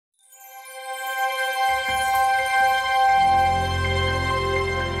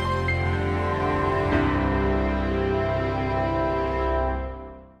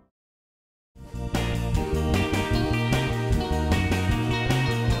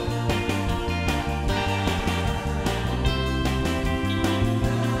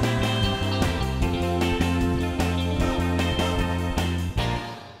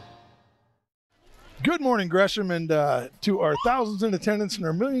Good morning, Gresham, and to our thousands in attendance and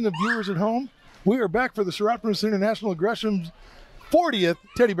our millions of viewers at home. We are back for the Soroptimist International of Gresham's 40th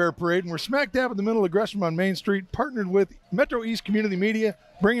Teddy Bear Parade, and we're smack dab in the middle of Gresham on Main Street, partnered with MetroEast Community Media,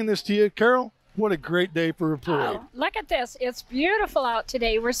 bringing this to you. Carol, what a great day for a parade. Oh, look at this. It's beautiful out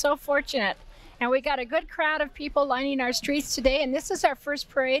today. We're so fortunate. And we got a good crowd of people lining our streets today, and this is our first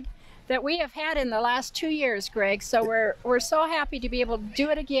parade that we have had in the last 2 years, Greg. So we're so happy to be able to do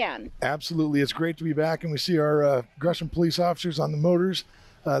it again. Absolutely. It's great to be back, and we see our Gresham police officers on the motors.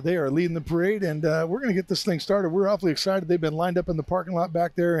 They are leading the parade, and we're going to get this thing started. We're awfully excited. They've been lined up in the parking lot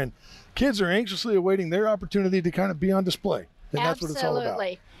back there, and kids are anxiously awaiting their opportunity to kind of be on display. And that's what it's all about.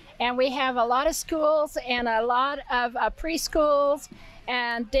 Absolutely. And we have a lot of schools and a lot of preschools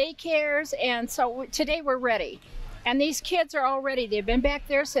and daycares, and so today we're ready. And these kids are all ready. They've been back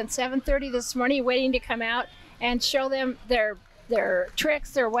there since 7:30 this morning waiting to come out and show them their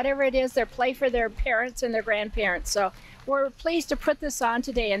tricks or whatever it is, their play for their parents and their grandparents. So we're pleased to put this on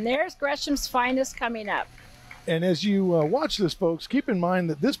today, and there's Gresham's finest coming up. And as you watch this, folks, keep in mind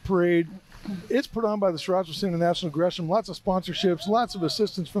that this parade, it's put on by the Soroptimist International of Gresham. Lots of sponsorships, lots of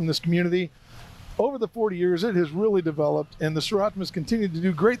assistance from this community. Over the 40 years, it has really developed, and the Soroptimists continue to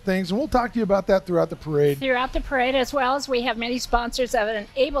do great things, and we'll talk to you about that throughout the parade. Throughout the parade, as well as we have many sponsors that have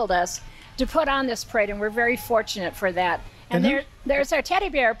enabled us to put on this parade, and we're very fortunate for that. And there's our Teddy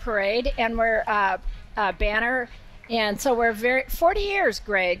Bear Parade, and we're banner, and so we're 40 years,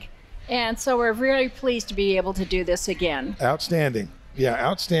 Greg, and so we're really pleased to be able to do this again. Outstanding. Yeah,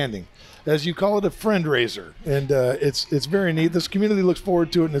 outstanding. As you call it, a friend raiser, and it's very neat. This community looks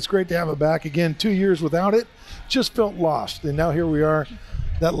forward to it, and it's great to have it back again. 2 years without it just felt lost, and now here we are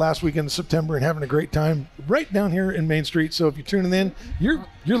that last weekend of September and having a great time right down here in Main Street. So if you're tuning in, you're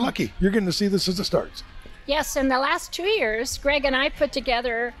lucky. You're getting to see this as it starts. Yes, in the last 2 years, Greg and I put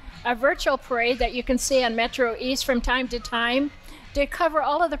together a virtual parade that you can see on MetroEast from time to time to cover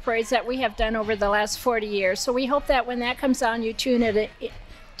all of the parades that we have done over the last 40 years. So we hope that when that comes on, you tune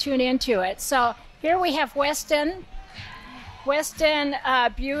into it. So here we have Weston,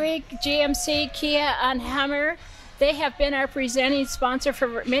 Buick, GMC, Kia, and Hummer. They have been our presenting sponsor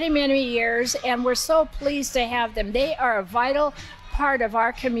for many, many years, and we're so pleased to have them. They are a vital part of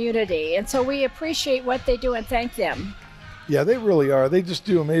our community, and so we appreciate what they do and thank them. Yeah, they really are. They just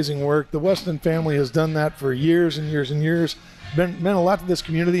do amazing work. The Weston family has done that for years and years and years. Meant a lot to this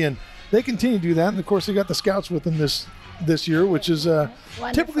community, and they continue to do that. And of course, they got the Scouts with them this year, which is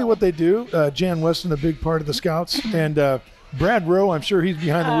typically what they do. Jan Weston, a big part of the Scouts, and Brad Rowe, I'm sure he's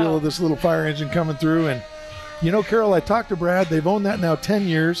behind the wheel of this little fire engine coming through. And you know, Carol, I talked to Brad. They've owned that now 10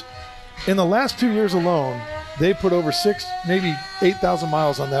 years. In the last 2 years alone, they put over 6,000, maybe 8,000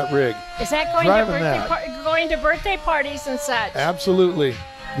 miles on that rig. Is that going to birthday parties and such? Absolutely.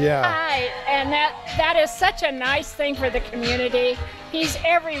 Yeah. Right, and that is such a nice thing for the community. He's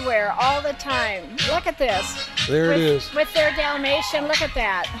everywhere all the time. Look at this. There it is. With their Dalmatian, look at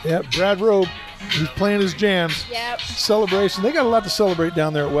that. Yep, Brad Rowe, he's playing his jams. Yep. Celebration. They got a lot to celebrate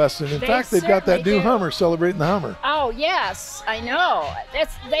down there at Weston. In fact, they've got that new Hummer celebrating the Hummer. Oh, yes, I know.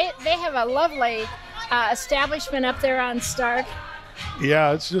 They have a lovely establishment up there on Stark.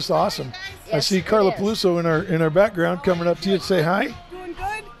 Yeah, it's just awesome. Yes, I see Carla Peluso in our background coming up to you to say hi.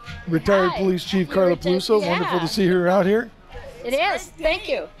 Retired Police Chief Carla Peluso. Yeah. Wonderful to see her out here. It is. Thank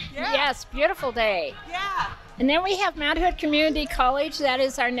you. Yeah. Yes, beautiful day. Yeah. And then we have Mount Hood Community College. That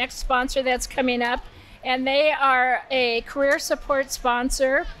is our next sponsor that's coming up. And they are a career support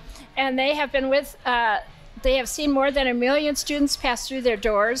sponsor. And they have been they have seen more than 1 million students pass through their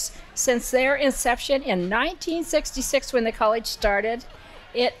doors since their inception in 1966 when the college started.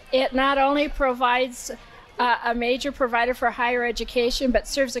 It not only provides a major provider for higher education, but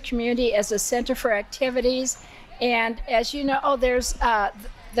serves the community as a center for activities. And as you know, there's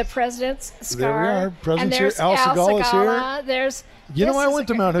the president's scar. There we are. President's and there's here. Al Segala's here. There's. I went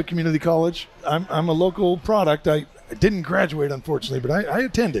to Mount Hood Community College. I'm a local product. I didn't graduate, unfortunately, but I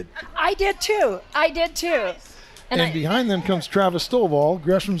attended. I did too. And behind them comes Travis Stovall,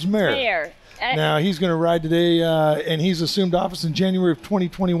 Gresham's mayor. Now, he's going to ride today, and he's assumed office in January of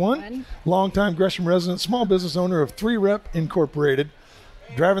 2021. Longtime Gresham resident, small business owner of 3Rep Incorporated.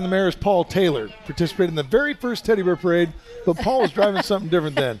 Driving the mayor is Paul Taylor. Participated in the very first Teddy Bear Parade, but Paul was driving something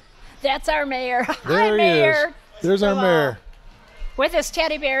different then. That's our mayor. There he is. There's our mayor. With his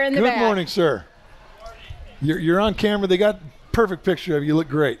teddy bear in the back. Good morning, sir. You're on camera. They got perfect picture of you. You look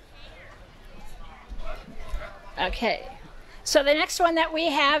great. Okay. So the next one that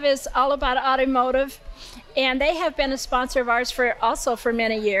we have is all about automotive, and they have been a sponsor of ours for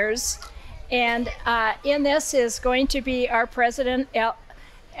many years. And in this is going to be our president,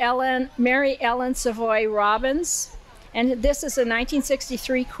 Mary Ellen Savoy Robbins. And this is a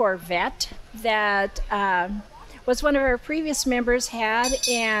 1963 Corvette that was one of our previous members had,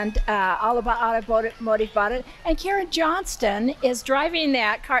 and All About Automotive bought it. And Karen Johnston is driving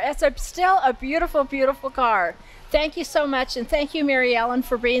that car. It's still a beautiful, beautiful car. Thank you so much, and thank you, Mary Ellen,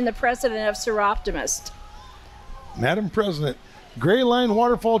 for being the president of Soroptimist. Madam President, Gray Line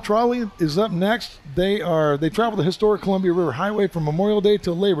Waterfall Trolley is up next. They travel the historic Columbia River Highway from Memorial Day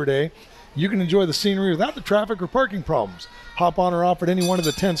till Labor Day. You can enjoy the scenery without the traffic or parking problems. Hop on or off at any one of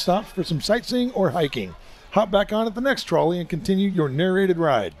the 10 stops for some sightseeing or hiking. Hop back on at the next trolley and continue your narrated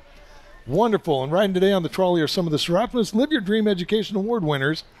ride. Wonderful. And riding today on the trolley are some of the Soroptimist Live Your Dream Education Award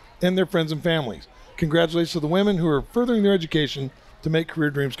winners and their friends and families. Congratulations to the women who are furthering their education to make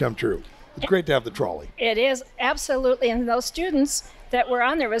career dreams come true. It's great to have the trolley. It is, absolutely. And those students that were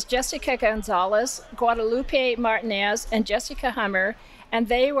on there was Jessica Gonzalez, Guadalupe Martinez, and Jessica Hummer. And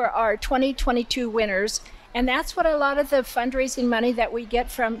they were our 2022 winners. And that's what a lot of the fundraising money that we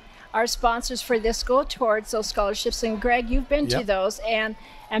get from our sponsors for this go towards those scholarships. And Greg, you've been to those and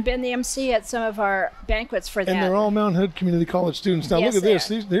been the MC at some of our banquets for that. And they're all Mountain Hood Community College students. Now look at this.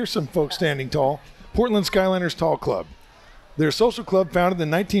 There's some folks standing tall. Portland Skyliners Tall Club. They're a social club founded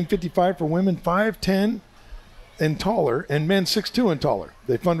in 1955 for women 5'10" and taller and men 6'2" and taller.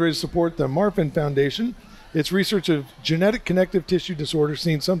 They fundraise to support the Marfan Foundation. It's research of genetic connective tissue disorders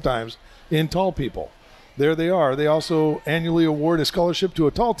seen sometimes in tall people. There they are. They also annually award a scholarship to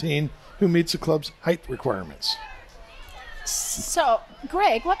a tall teen who meets the club's height requirements. So,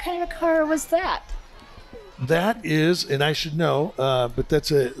 Greg, what kind of a car was that? That is, and I should know, but that's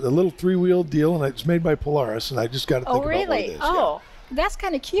a little three-wheel deal, and it's made by Polaris, and I just got to think about what it is. Oh, that's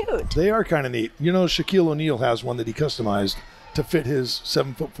kind of cute. They are kind of neat. You know, Shaquille O'Neal has one that he customized to fit his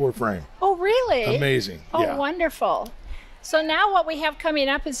 7'4" frame. Oh, really? Amazing. Oh, yeah. Wonderful. So now what we have coming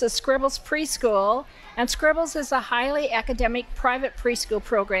up is the Scribbles Preschool. And Scribbles is a highly academic private preschool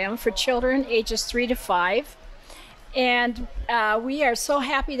program for children ages 3 to 5. And we are so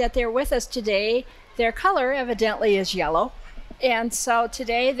happy that they're with us today. Their color evidently is yellow. And so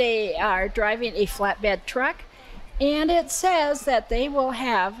today they are driving a flatbed truck. And it says that they will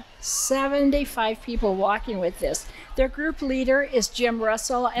have 75 people walking with this. Their group leader is Jim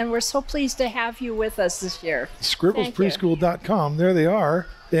Russell, and we're so pleased to have you with us this year. ScribblesPreschool.com. There they are.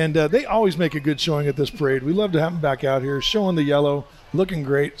 And they always make a good showing at this parade. We love to have them back out here, showing the yellow, looking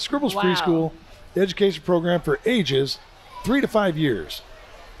great. Scribbles Preschool, the education program for ages 3 to 5 years.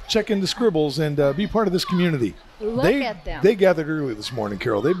 Check into Scribbles and be part of this community. Look at them. They gathered early this morning,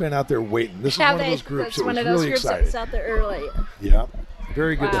 Carol. They've been out there waiting. This is one of those groups that was really excited. That's out there early. Yeah,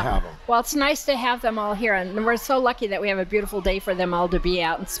 very good to have them. Well, it's nice to have them all here, and we're so lucky that we have a beautiful day for them all to be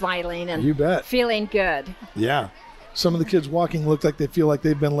out and smiling and you bet. Feeling good. Yeah. Some of the kids walking look like they feel like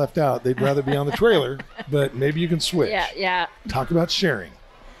they've been left out. They'd rather be on the trailer, but maybe you can switch. Yeah. Talk about sharing.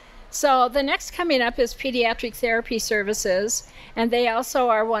 So the next coming up is Pediatric Therapy Services, and they also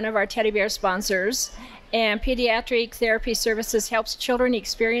are one of our teddy bear sponsors. And Pediatric Therapy Services helps children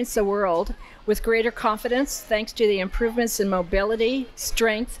experience the world with greater confidence thanks to the improvements in mobility,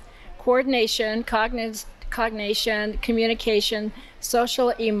 strength, coordination, cognition, communication, social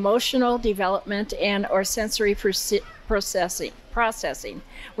emotional development, and or sensory processing.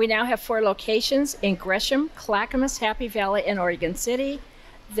 We now have 4 locations in Gresham, Clackamas, Happy Valley, and Oregon City.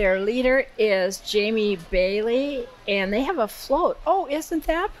 Their leader is Jamie Bailey, and they have a float. Oh, isn't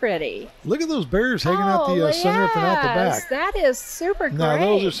that pretty? Look at those bears hanging out the sunroof and out the back. That is super great. Now,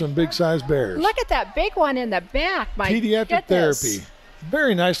 those are some big-sized bears. Look at that big one in the back. My Pediatric Therapy.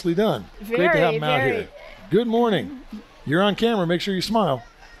 Very nicely done. Great to have them out here. Good morning. You're on camera. Make sure you smile.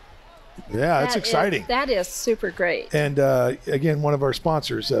 Yeah, that's exciting. That is super great. And again, one of our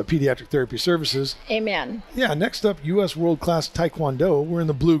sponsors, Pediatric Therapy Services. Amen. Yeah, next up, U.S. World Class Taekwondo. We're in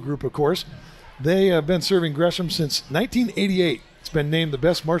the blue group, of course. They have been serving Gresham since 1988. It's been named the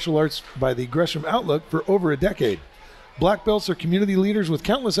best martial arts by the Gresham Outlook for over a decade. Black belts are community leaders with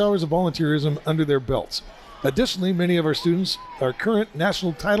countless hours of volunteerism under their belts. Additionally, many of our students are current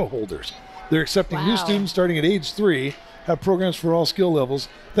national title holders. They're accepting new students starting at age 3, have programs for all skill levels.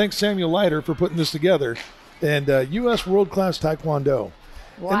 Thanks Samuel Leiter for putting this together. And U.S. World Class Taekwondo.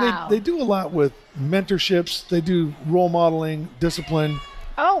 Wow. And they do a lot with mentorships. They do role modeling, discipline.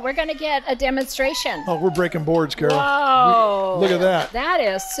 Oh, we're going to get a demonstration. Oh, we're breaking boards, Carol. Whoa. Look at that. That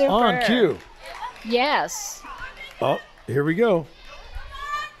is super. On cue. Yes. Oh, here we go.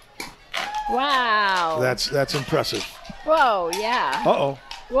 Wow. That's impressive. Whoa, yeah. Uh-oh.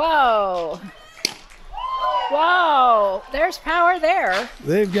 Whoa. Whoa. There's power there.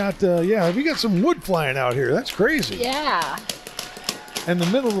 They've got, we got some wood flying out here. That's crazy. Yeah. And the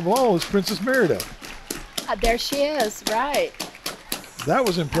middle of all is Princess Merida. There she is, right. That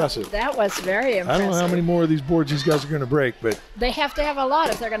was impressive. That was very impressive. I don't know how many more of these boards these guys are going to break, but they have to have a lot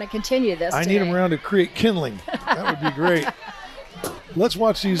if they're going to continue this. I need them around to create kindling. That would be great. Let's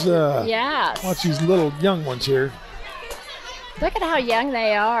watch these. Yes. Watch these little young ones here. Look at how young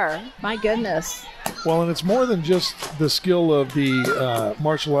they are. My goodness. Well, and it's more than just the skill of the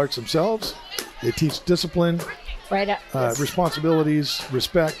martial arts themselves. They teach discipline, Right. responsibilities,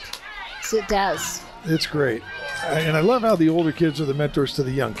 respect. Yes, it does. It's great. And I love how the older kids are the mentors to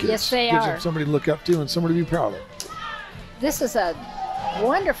the young kids. Yes, they Gives are. them somebody to look up to and somebody to be proud of. This is a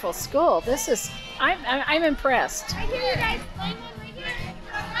wonderful school. I'm impressed.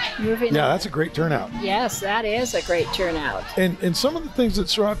 Moving Yeah, on. that's a great turnout. Yes, that is a great turnout. And some of the things that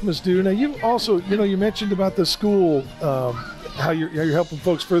Soroptimists do. Now, you also, you mentioned about the school, how you're helping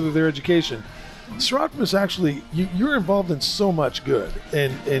folks further their education. Soroptimists actually, you're involved in so much good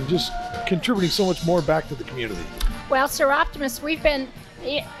and just contributing so much more back to the community. Well, Soroptimists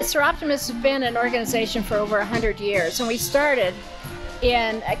has been an organization for over 100 years, and we started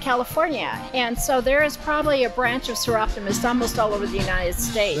in California. And so there is probably a branch of Soroptimists almost all over the United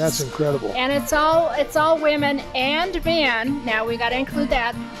States. That's incredible. And it's all women and men. Now we got to include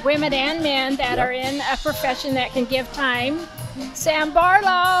that. Women and men that are in a profession that can give time. Sam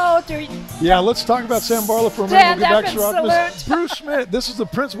Barlow. Yeah, let's talk about Sam Barlow for a minute. Stand We'll get up back to and Soroptimists. salute. Bruce Schmidt, this is the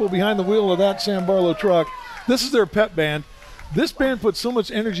principal behind the wheel of that Sam Barlow truck. This is their pep band. This band puts so much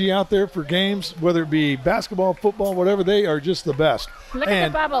energy out there for games, whether it be basketball, football, whatever. They are just the best. Look at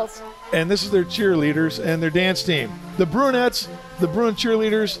the bubbles. And this is their cheerleaders and their dance team. The Bruinettes, the Bruin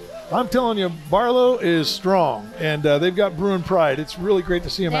cheerleaders, I'm telling you, Barlow is strong, and they've got Bruin pride. It's really great to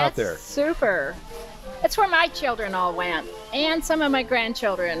see them out there. Super. It's where my children all went, and some of my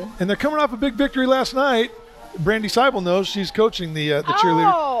grandchildren. And they're coming off a big victory last night. Brandy Seibel knows. She's coaching the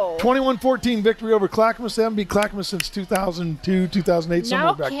cheerleader. Oh. 21-14 victory over Clackamas. They haven't beat Clackamas since 2002, 2008, somewhere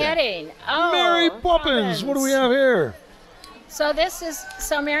No back then. kidding. Oh, Mary Poppins. What do we have here? So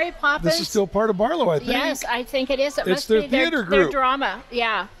Mary Poppins. This is still part of Barlow, I think. Yes, I think it is. It It's must their be theater their group. drama.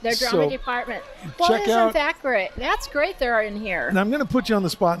 Yeah, their drama So, department. Well, check isn't out- that great? That's great they're in here. And I'm going to put you on the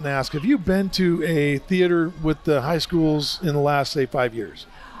spot and ask, have you been to a theater with the high schools in the last, say, 5 years?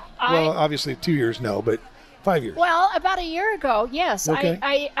 Well, obviously 2 years, no, but 5 years. Well, about a year ago, yes. Okay.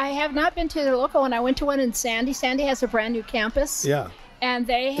 I have not been to the local one. I went to one in Sandy. Sandy has a brand new campus. Yeah. And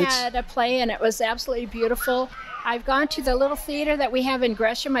they had a play, and it was absolutely beautiful. I've gone to the little theater that we have in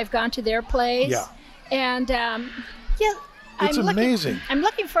Gresham. I've gone to their plays. Yeah. And, It's amazing. I'm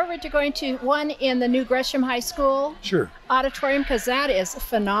looking forward to going to one in the new Gresham High School Sure. auditorium because that is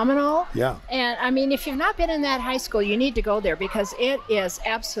phenomenal. Yeah. And, I mean, if you've not been in that high school, you need to go there because it is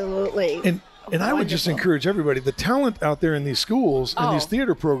absolutely And I would just wonderful. encourage everybody, the talent out there in these schools and these Oh.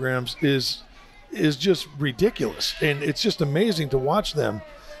 theater programs is just ridiculous. And it's just amazing to watch them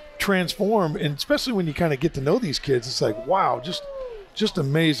transform. And especially when you kind of get to know these kids, it's like, wow, just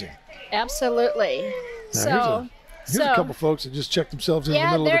amazing. Absolutely. Now, here's a couple folks that just checked themselves in the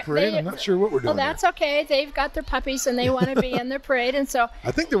middle of the parade. I'm not sure what we're doing. Well, that's okay. They've got their puppies and they want to be in the parade. And so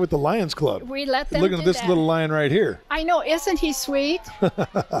I think they're with the Lions Club. we let them Look do at this that. little lion right here. I know. Isn't he sweet?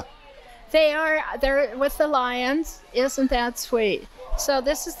 They're with the Lions. Isn't that sweet? So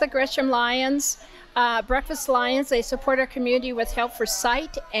this is the Gresham Lions. Breakfast Lions, they support our community with help for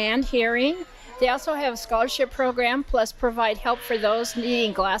sight and hearing. They also have a scholarship program, plus provide help for those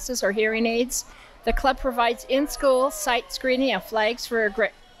needing glasses or hearing aids. The club provides in-school sight screening and flags for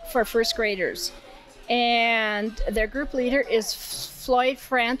first graders. And their group leader is Floyd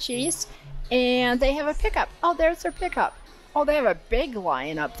Franchise, and they have a pickup. Oh, there's their pickup. Oh, they have a big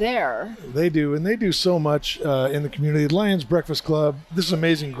lion up there. They do, and they do so much in the community. The Lions Breakfast Club, this is an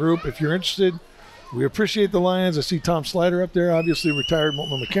amazing group. If you're interested, we appreciate the Lions. I see Tom Slider up there, obviously retired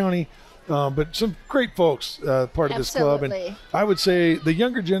Multnomah County, but some great folks part of this club. And Absolutely. I would say the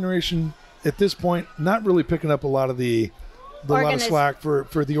younger generation at this point, not really picking up a lot of the lot of slack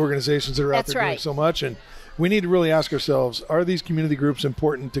for the organizations that are out That's there doing right. so much. And we need to really ask ourselves, are these community groups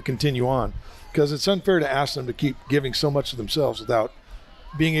important to continue on? Because it's unfair to ask them to keep giving so much of themselves without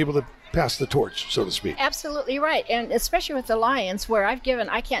being able to pass the torch, so to speak. Absolutely right. And especially with the Lions, where I've given,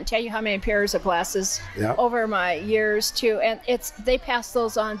 I can't tell you how many pairs of glasses Yeah. over my years too. And they pass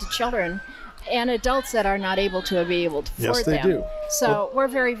those on to children and adults that are not able to be able to afford Yes, they them. do. So we're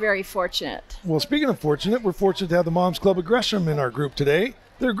very, very fortunate. Well, speaking of fortunate, we're fortunate to have the Moms Club of Gresham in our group today.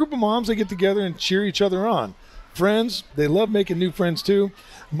 They're a group of moms that get together and cheer each other on. Friends, they love making new friends too.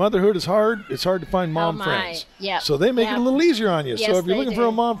 Motherhood is hard. It's hard to find mom my. friends. Yep. So they make it Yep. a little easier on you. Yes, so if you're they looking do. for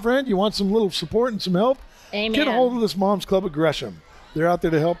a mom friend, you want some little support and some help, Amen. get a hold of this Moms Club of Gresham. They're out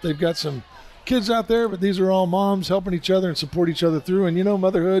there to help. They've got some kids out there, but these are all moms helping each other and support each other through. And,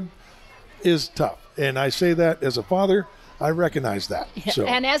 motherhood is tough. And I say that as a father. I recognize that. So.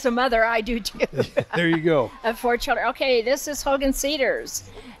 And as a mother, I do too. There you go. Of 4 children. Okay, this is Hogan Cedars.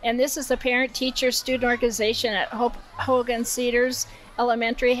 And this is the parent-teacher-student organization at Hogan Cedars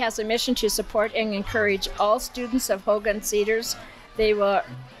Elementary. Has a mission to support and encourage all students of Hogan Cedars. They will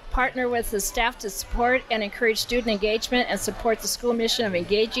partner with the staff to support and encourage student engagement and support the school mission of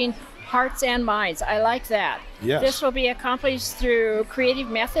engaging hearts and minds. I like that. Yes. This will be accomplished through creative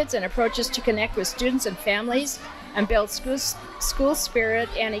methods and approaches to connect with students and families and build school spirit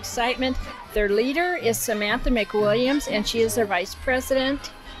and excitement. Their leader is Samantha McWilliams, and she is their vice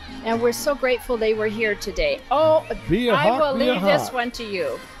president. And we're so grateful they were here today. Oh, I will leave this one to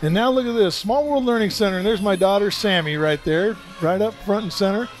you. And now look at this, Small World Learning Center. And there's my daughter, Sammy, right there, right up front and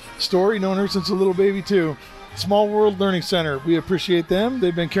center. Story, known her since a little baby, too. Small World Learning Center. We appreciate them.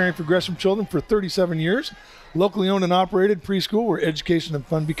 They've been caring for Gresham children for 37 years. Locally owned and operated preschool where education and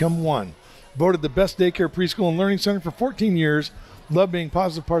fun become one. Voted the best daycare, preschool, and learning center for 14 years. Love being a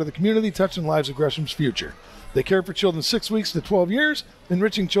positive part of the community, touching lives of Gresham's future. They care for children 6 weeks to 12 years,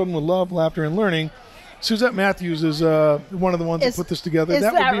 enriching children with love, laughter, and learning. Suzette Matthews is one of the ones that put this together.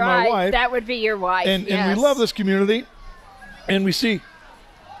 That would be right? my wife. That would be your wife. And yes. we love this community. And we see,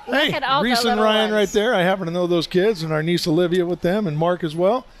 hey, Reese and Ryan right there. I happen to know those kids, and our niece Olivia with them, and Mark as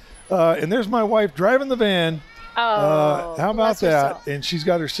well. And there's my wife driving the van. Oh, how about that? And she's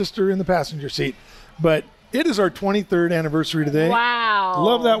got her sister in the passenger seat. But it is our 23rd anniversary today. Wow!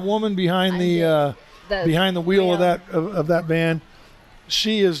 Love that woman behind the wheel of that van.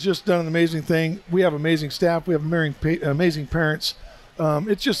 She has just done an amazing thing. We have amazing staff. We have amazing parents.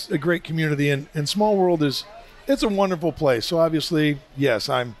 It's just a great community, and Small World it's a wonderful place. So obviously, yes,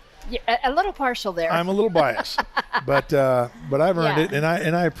 I'm a little partial there. I'm a little biased, but I've earned it, and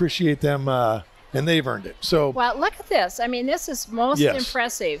I appreciate them, and they've earned it. So well, look at this. I mean, this is most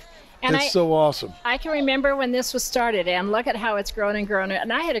impressive. And it's so awesome. I can remember when this was started, and look at how it's grown and grown.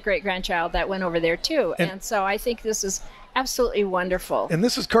 And I had a great-grandchild that went over there, too. And so I think this is absolutely wonderful. And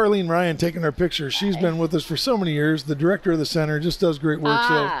this is Carlene Ryan taking our picture. She's been with us for so many years. The director of the center just does great work.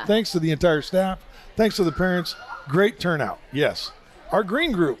 So thanks to the entire staff. Thanks to the parents. Great turnout. Yes. Our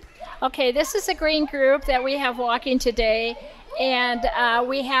green group. Okay, this is a green group that we have walking today. And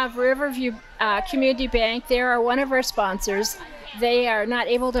we have Riverview Community Bank. They are one of our sponsors. They are not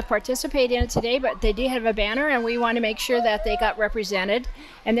able to participate in it today, but they do have a banner, and we want to make sure that they got represented.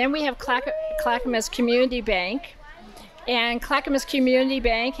 And then we have Clackamas Community Bank. And Clackamas Community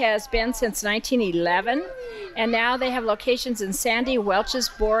Bank has been since 1911. And now they have locations in Sandy, Welch's,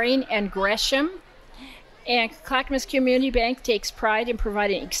 Boring, and Gresham. And Clackamas Community Bank takes pride in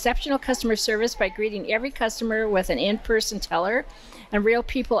providing exceptional customer service by greeting every customer with an in-person teller and real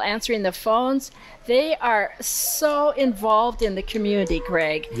people answering the phones. They are so involved in the community,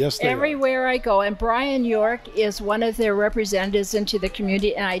 Greg. Yes, they Everywhere I go. And Brian York is one of their representatives into the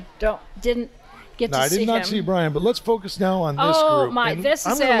community, and I didn't get to see him. I did not see Brian, but let's focus now on this group. Oh, my, this is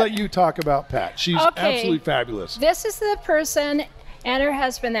I'm going to let you talk about Pat. She's absolutely fabulous. This is the person and her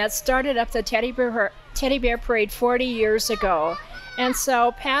husband that started up the Teddy Bear Parade 40 years ago. And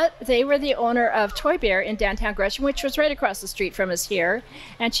so Pat, they were the owner of Toy Bear in downtown Gresham, which was right across the street from us here.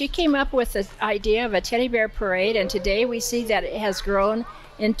 And she came up with the idea of a Teddy Bear Parade, and today we see that it has grown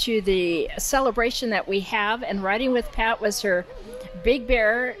into the celebration that we have. And riding with Pat was her Big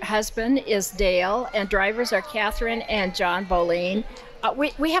Bear husband is Dale, and drivers are Catherine and John Boleen.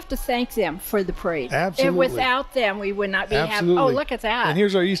 We have to thank them for the parade. Absolutely. And without them, we would not be having. Oh, look at that. And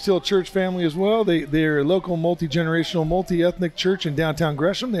here's our East Hill Church family as well. They're a local, multi-generational, multi-ethnic church in downtown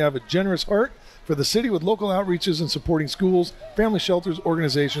Gresham. They have a generous heart for the city with local outreaches and supporting schools, family shelters,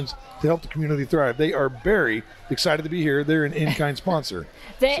 organizations to help the community thrive. They are very excited to be here. They're an in-kind sponsor.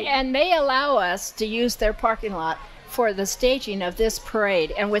 And they allow us to use their parking lot for the staging of this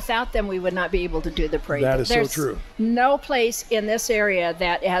parade, and without them we would not be able to do the parade. That is There's so true. No place in this area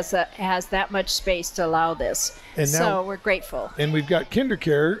that has that much space to allow this. And so we're grateful. And we've got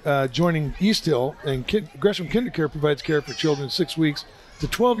KinderCare joining East Hill, and Gresham KinderCare provides care for children 6 weeks to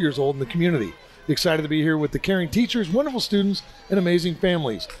 12 years old in the community. Excited to be here with the caring teachers, wonderful students, and amazing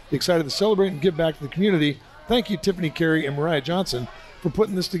families. Excited to celebrate and give back to the community. Thank you, Tiffany Carey and Mariah Johnson, for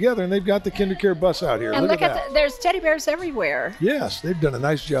putting this together, and they've got the KinderCare bus out here. And look at that. There's teddy bears everywhere. Yes, they've done a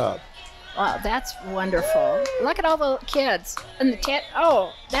nice job. Wow, that's wonderful. Look at all the kids. And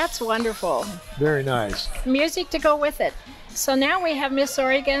that's wonderful. Very nice. Music to go with it. So now we have Miss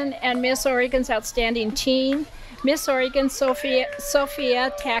Oregon and Miss Oregon's Outstanding Teen, Miss Oregon Sophia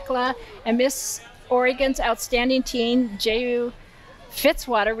Takla, and Miss Oregon's Outstanding Teen, Jehu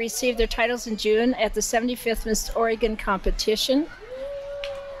Fitzwater received their titles in June at the 75th Miss Oregon competition.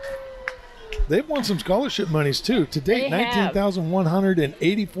 They've won some scholarship monies too. To date, $19,100 and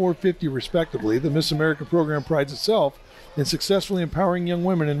 $84.50 respectively. The Miss America program prides itself in successfully empowering young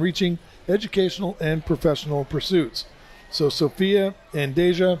women in reaching educational and professional pursuits. So Sophia and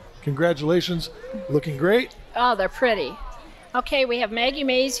Deja, congratulations. Looking great. Oh, they're pretty. Okay, we have Maggie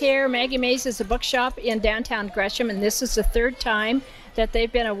Mays here. Maggie Mays is a bookshop in downtown Gresham, and this is the third time that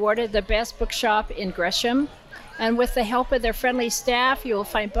they've been awarded the best bookshop in Gresham. And with the help of their friendly staff, you will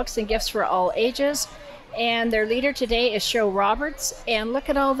find books and gifts for all ages. And their leader today is Cheryl Roberts. And look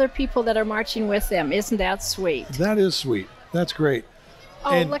at all their people that are marching with them. Isn't that sweet? That is sweet. That's great.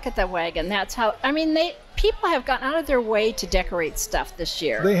 Oh, and look at the wagon. That's how, I mean, people have gone out of their way to decorate stuff this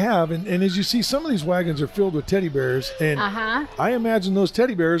year. They have. And as you see, some of these wagons are filled with teddy bears. And I imagine those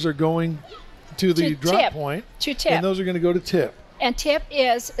teddy bears are going to the drop point. To TIP. And those are going to go to TIP. And TIP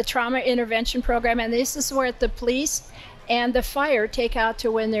is a trauma intervention program, and this is where the police and the fire take out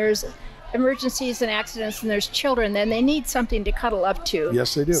to when there's emergencies and accidents and there's children, then they need something to cuddle up to.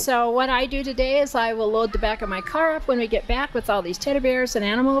 Yes, they do. So what I do today is I will load the back of my car up when we get back with all these teddy bears and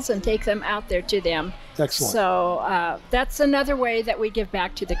animals and take them out there to them. Excellent. So that's another way that we give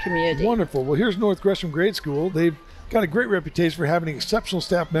back to the community. Wonderful. Well, here's North Gresham Grade School. They've got a great reputation for having exceptional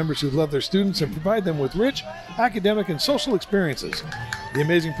staff members who love their students and provide them with rich academic and social experiences. The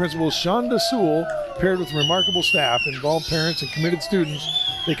amazing principal, Shonda Sewell, paired with remarkable staff, involved parents, and committed students,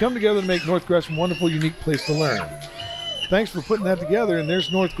 they come together to make North Gresham a wonderful, unique place to learn. Thanks for putting that together, and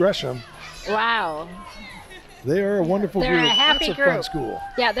there's North Gresham. Wow. They are a wonderful group. They're a happy That's a group. Fun school.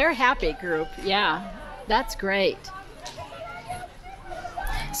 Yeah, they're a happy group. Yeah, that's great.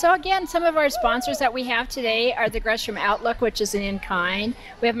 So again, some of our sponsors that we have today are the Gresham Outlook, which is an in-kind.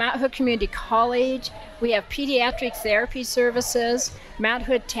 We have Mount Hood Community College. We have Pediatric Therapy Services, Mount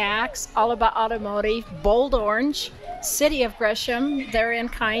Hood Tax, All About Automotive, Bold Orange, City of Gresham, they're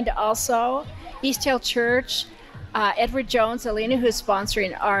in-kind also. East Hill Church, Edward Jones, Alina, who's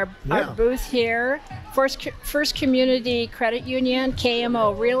sponsoring our booth here. First Community Credit Union,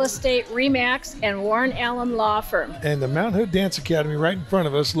 KMO Real Estate, RE/MAX, and Warren Allen Law Firm. And the Mount Hood Dance Academy right in front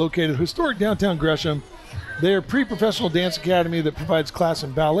of us, located in historic downtown Gresham. They're a pre-professional dance academy that provides class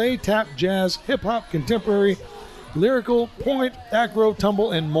in ballet, tap, jazz, hip-hop, contemporary, lyrical, point, acro,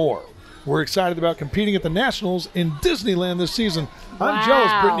 tumble, and more. We're excited about competing at the Nationals in Disneyland this season. I'm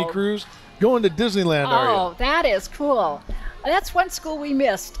jealous, Brittany Cruz. Going to Disneyland, are you? Oh, that is cool. That's one school we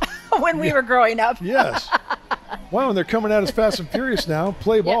missed when we were growing up. Yes. Wow, and they're coming at us fast and furious now.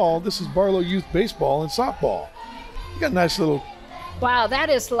 Play ball. This is Barlow Youth Baseball and Softball. You got a nice little... Wow, that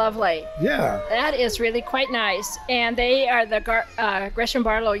is lovely. Yeah. That is really quite nice. And they are the Gresham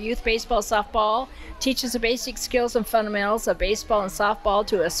Barlow Youth Baseball Softball. Teaches the basic skills and fundamentals of baseball and softball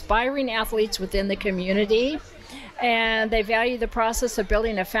to aspiring athletes within the community. And they value the process of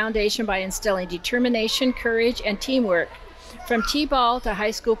building a foundation by instilling determination, courage, and teamwork. From T-ball to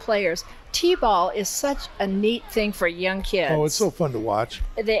high school players. T-ball is such a neat thing for young kids. Oh, it's so fun to watch.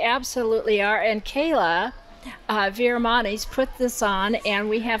 They absolutely are. And Kayla Viramani's put this on, and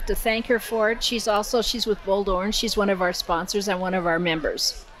we have to thank her for it. She's with Bold Orange. She's one of our sponsors and one of our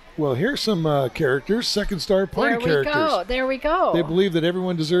members. Well, here's some characters, Second Star Party characters. There we go. They believe that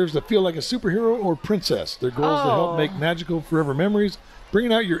everyone deserves to feel like a superhero or princess. Their goal is to help make magical forever memories,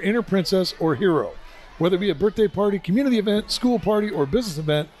 bringing out your inner princess or hero. Whether it be a birthday party, community event, school party, or business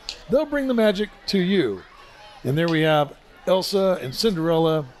event, they'll bring the magic to you. And there we have Elsa and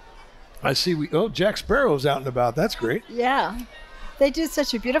Cinderella. I see Jack Sparrow's out and about. That's great. Yeah. They do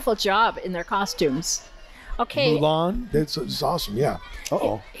such a beautiful job in their costumes. Okay. Mulan, it's awesome, yeah.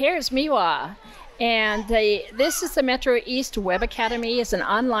 Uh-oh. Here's Miwa. And this is the MetroEast Web Academy. It's an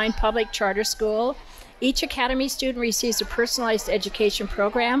online public charter school. Each academy student receives a personalized education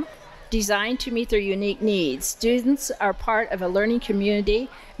program designed to meet their unique needs. Students are part of a learning community.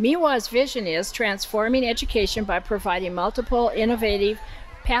 Miwa's vision is transforming education by providing multiple innovative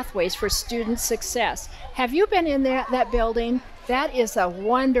pathways for student success. Have you been in that building? That is a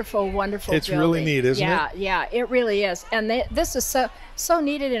wonderful, wonderful It's building. really neat, isn't it? Yeah, it really is. And this is so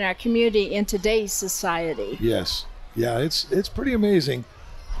needed in our community in today's society. Yes. Yeah, it's pretty amazing.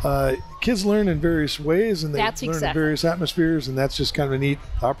 Kids learn in various ways, and they learn in various atmospheres, and that's just kind of a neat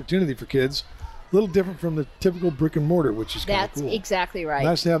opportunity for kids. A little different from the typical brick and mortar, which is kind of cool. That's exactly right.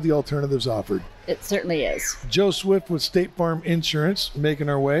 Nice to have the alternatives offered. It certainly is. Joe Swift with State Farm Insurance, making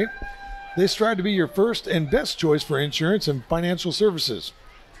our way. They strive to be your first and best choice for insurance and financial services.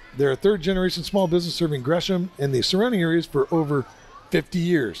 They're a third-generation small business serving Gresham and the surrounding areas for over 50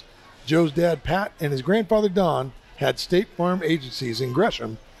 years. Joe's dad, Pat, and his grandfather, Don, had State Farm agencies in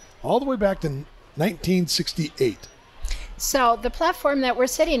Gresham all the way back to 1968. So the platform that we're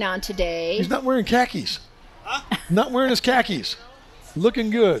sitting on today. He's not wearing khakis. Not wearing his khakis. Looking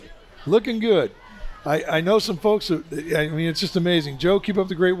good. Looking good. I know some folks, it's just amazing. Joe, keep up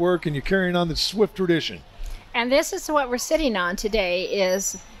the great work, and you're carrying on the Swift tradition. And this is what we're sitting on today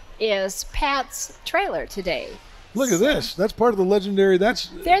is Pat's trailer today. Look at this. That's part of the legendary. There he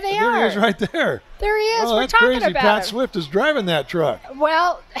is right there. There he is. Oh, we're that's talking crazy. about Pat him. Swift is driving that truck.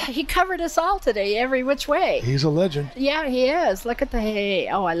 Well, he covered us all today, every which way. He's a legend. Yeah, he is. Look at the hay.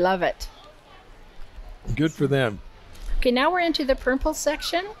 Oh, I love it. Good for them. Okay, now we're into the purple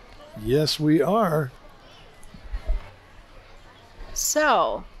section. Yes, we are.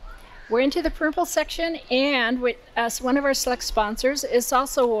 So, we're into the purple section, and one of our select sponsors is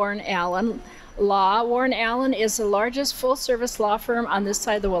also Warren Allen Law. Warren Allen is the largest full-service law firm on this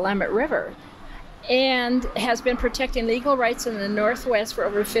side of the Willamette River and has been protecting legal rights in the Northwest for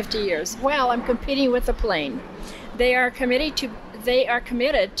over 50 years. Well, I'm competing with the plane. They are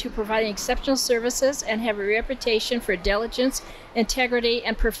committed to providing exceptional services and have a reputation for diligence, integrity,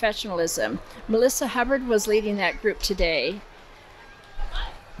 and professionalism. Melissa Hubbard was leading that group today.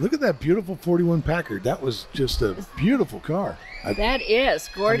 Look at that beautiful 41 Packard. That was just a beautiful car. That is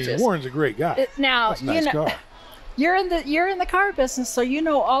gorgeous. Warren's a great guy. Now, that's a nice car. You're in the car business, so you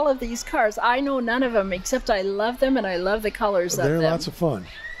know all of these cars. I know none of them, except I love them and I love the colors of them. They're lots of fun.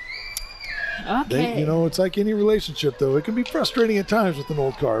 Okay. It's like any relationship, though. It can be frustrating at times with an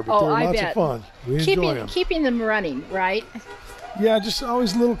old car, but they're lots of fun. We enjoy them. Keeping them running, right? Yeah, just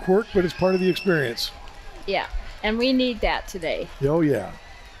always a little quirk, but it's part of the experience. Yeah, and we need that today. Oh, yeah.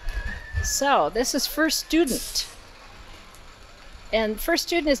 So this is First Student. And First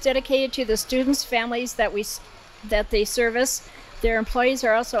Student is dedicated to the students' families that they service. Their employees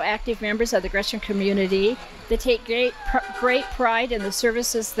are also active members of the Gresham community. They take great pride in the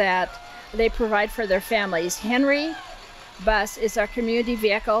services that they provide for their families. Henry Bus is our community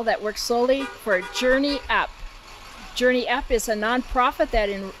vehicle that works solely for Journey Up. Journey Up is a nonprofit that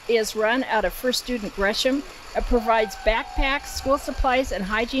is run out of First Student Gresham. It provides backpacks, school supplies, and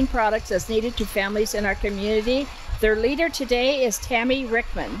hygiene products as needed to families in our community. Their leader today is Tammy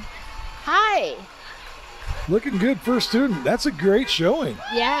Rickman. Hi. Looking good, First Student. That's a great showing.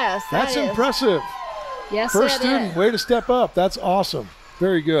 Yes, that's impressive. Yes, First Student, way to step up. That's awesome.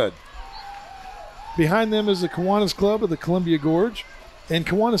 Very good. Behind them is the Kiwanis Club of the Columbia Gorge and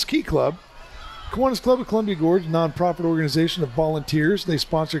Kiwanis Key Club. Kiwanis Club of Columbia Gorge, a nonprofit organization of volunteers. They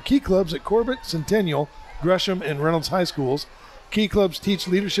sponsor key clubs at Corbett, Centennial, Gresham, and Reynolds High Schools. Key clubs teach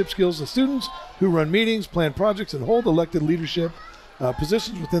leadership skills to students who run meetings, plan projects, and hold elected leadership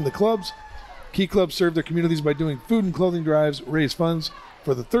positions within the clubs. Key clubs serve their communities by doing food and clothing drives, raise funds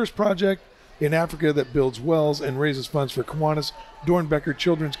for the Thirst Project in Africa that builds wells and raises funds for Kiwanis Dornbecker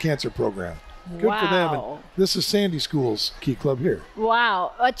Children's Cancer Program. Good for them. And this is Sandy School's Key Club here.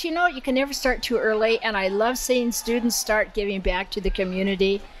 Wow. But you can never start too early, and I love seeing students start giving back to the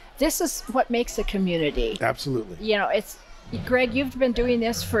community. This is what makes a community. Absolutely. It's Greg, you've been doing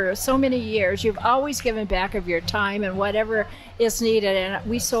this for so many years. You've always given back of your time and whatever is needed, and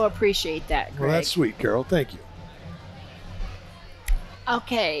we so appreciate that, Greg. Well, that's sweet, Carol. Thank you.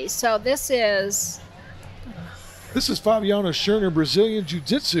 Okay, so this is Fabiano Scherner Brazilian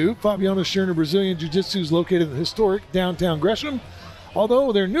Jiu-Jitsu. Fabiano Scherner Brazilian Jiu-Jitsu is located in historic downtown Gresham.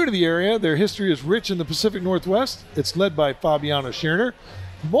 Although they're new to the area, their history is rich in the Pacific Northwest. It's led by Fabiano Scherner,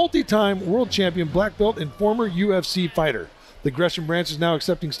 multi-time world champion black belt and former UFC fighter. The Gresham branch is now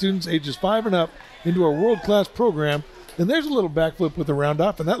accepting students ages 5 and up into our world-class program. And there's a little backflip with a round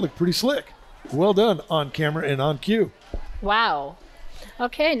off, and that looked pretty slick. Well done on camera and on cue. Wow.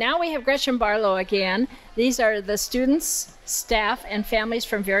 Okay, now we have Gresham Barlow again. These are the students, staff, and families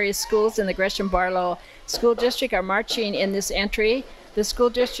from various schools in the Gresham Barlow School District are marching in this entry. The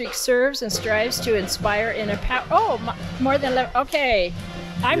school district serves and strives to inspire and empower. More than 11. Okay,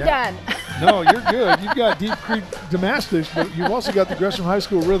 I'm done. No, you're good. You've got Deep Creek Domestics, but you've also got the Gresham High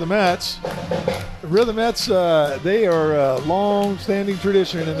School Rhythmettes. The Rhythmettes, they are a long-standing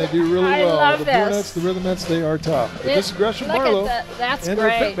tradition, and they do really well. I love the this. The Rhythmettes, they are tough. But this is Gresham Barlow that's and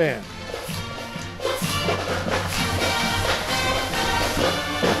great. their pit band.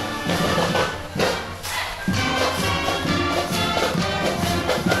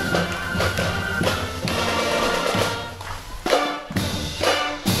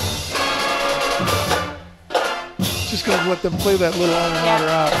 Just going to let them play that little alma mater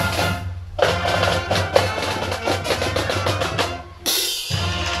out.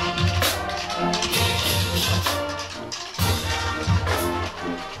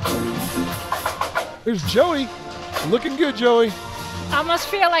 There's Joey. Looking good, Joey. I almost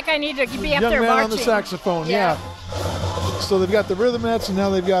feel like I need to be up Young there man marching. on the saxophone, yeah. So they've got the rhythmettes, and now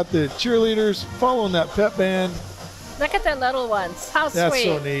they've got the cheerleaders following that pep band. Look at the little ones. How That's sweet.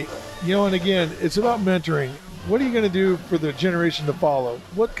 so neat. You know, and again, it's about mentoring. What are you going to do for the generation to follow?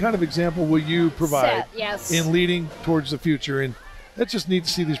 What kind of example will you provide yes. in leading towards the future? And that's just neat to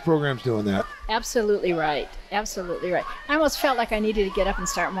see these programs doing that. Absolutely right. Absolutely right. I almost felt like I needed to get up and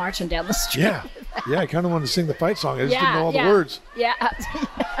start marching down the street. Yeah. Yeah, I kind of wanted to sing the fight song. I just didn't know all the words. Yeah.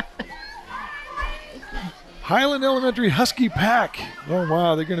 Highland Elementary Husky Pack. Oh,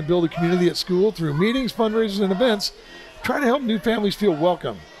 wow. They're going to build a community at school through meetings, fundraisers, and events. Try to help new families feel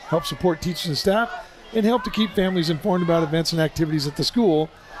welcome, help support teachers and staff, and help to keep families informed about events and activities at the school.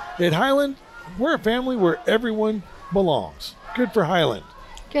 At Highland, we're a family where everyone belongs. Good for Highland.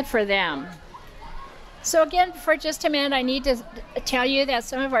 Good for them. So again, for just a minute, I need to tell you that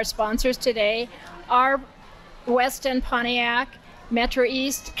some of our sponsors today are Weston Pontiac,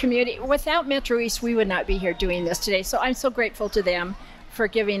 MetroEast Community. Without MetroEast, we would not be here doing this today. So I'm so grateful to them for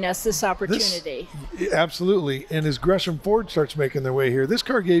giving us this opportunity. Absolutely. And as Gresham Ford starts making their way here, this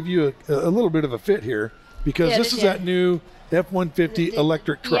car gave you a little bit of a fit here because this is that new F-150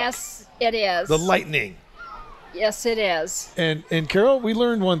 electric truck. Yes, it is. The Lightning. Yes, it is. And Carol, we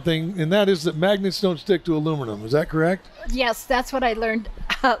learned one thing, and that is that magnets don't stick to aluminum. Is that correct? Yes, that's what I learned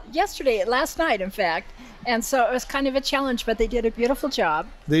last night, in fact. And so it was kind of a challenge, but they did a beautiful job.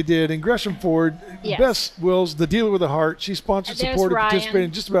 They did. And Gresham Ford, Bess Wills, the dealer with a heart, she sponsored, supported, participated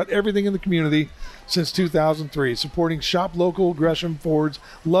in just about everything in the community since 2003. Supporting Shop Local, Gresham Ford's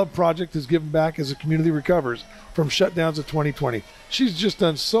Love Project has given back as the community recovers from shutdowns of 2020. She's just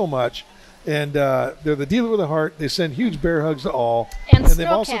done so much. And they're the dealer with a heart. They send huge bear hugs to all. And they've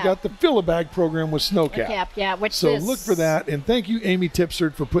also got the Fill-A-Bag program with Snowcap. So look for that. And thank you, Amy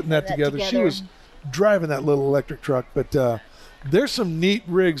Tipsard, for putting that together. She was driving that little electric truck. But there's some neat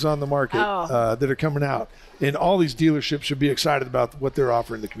rigs on the market that are coming out. And all these dealerships should be excited about what they're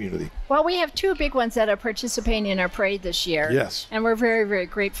offering the community. Well, we have two big ones that are participating in our parade this year. Yes. And we're very, very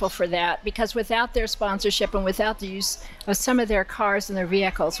grateful for that, because without their sponsorship and without the use of some of their cars and their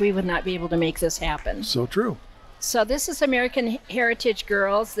vehicles, we would not be able to make this happen. So true. So this is American Heritage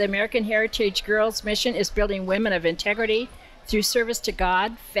Girls. The American Heritage Girls mission is building women of integrity through service to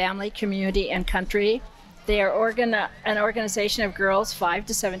God, family, community, and country. They are an organization of girls 5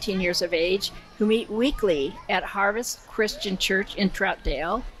 to 17 years of age who meet weekly at Harvest Christian Church in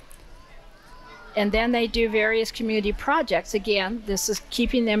Troutdale. And then they do various community projects. Again, this is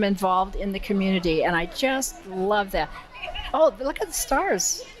keeping them involved in the community, and I just love that. Oh, look at the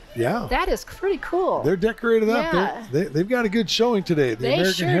stars. Yeah. That is pretty cool. They're decorated up. They've got a good showing today. The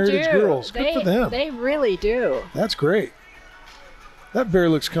American Heritage Girls. Good for them. They really do. That's great. That bear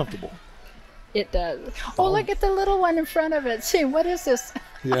looks comfortable. It does. Oh, look at the little one in front of it. See, what is this?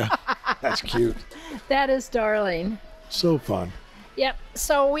 Yeah, that's cute. That is darling. So fun. Yep.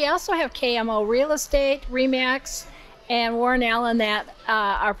 So we also have KMO Real Estate, Remax, and Warren Allen that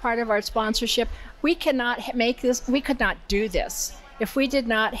are part of our sponsorship. We cannot make this. We could not do this if we did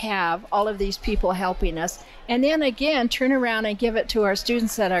not have all of these people helping us. And then again, turn around and give it to our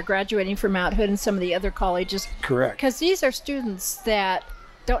students that are graduating from Mount Hood and some of the other colleges. Correct. Because these are students that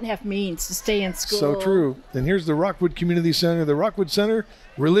don't have means to stay in school. So true. And here's the Rockwood Community Center. The Rockwood Center,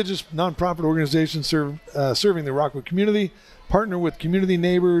 religious nonprofit organization serving the Rockwood community, partner with community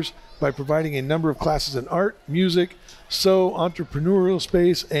neighbors by providing a number of classes in art, music, entrepreneurial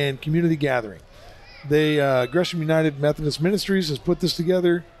space, and community gathering. They Gresham United Methodist Ministries has put this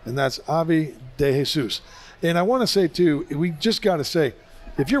together, and that's Ave de Jesus. And I want to say, too, we just got to say,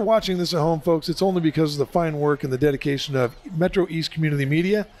 if you're watching this at home, folks, it's only because of the fine work and the dedication of MetroEast Community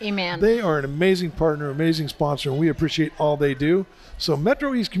Media. Amen. They are an amazing partner, amazing sponsor, and we appreciate all they do. So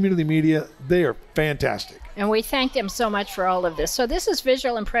MetroEast Community Media, they are fantastic. And we thank them so much for all of this. So this is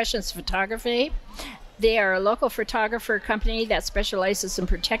Visual Impressions Photography. They are a local photographer company that specializes in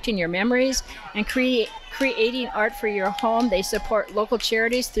protecting your memories and creating art for your home. They support local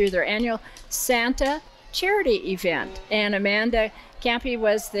charities through their annual Santa charity event. And Amanda Campy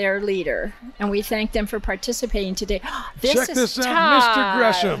was their leader, and we thank them for participating today. Check this out, Mr.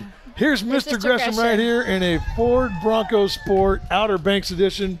 Gresham. Here's Mr. Gresham right here in a Ford Bronco Sport Outer Banks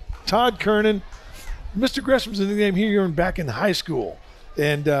Edition. Todd Kernan. Mr. Gresham's in the game here back in high school,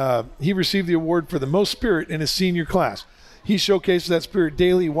 and he received the award for the most spirit in his senior class. He showcases that spirit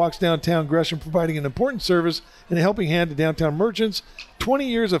daily. He walks downtown Gresham, providing an important service and a helping hand to downtown merchants. 20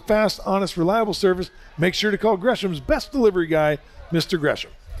 years of fast, honest, reliable service. Make sure to call Gresham's best delivery guy, Mr. Gresham.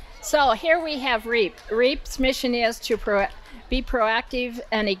 So here we have REAP. REAP's mission is to be proactive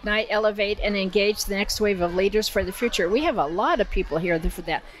and ignite, elevate, and engage the next wave of leaders for the future. We have a lot of people here for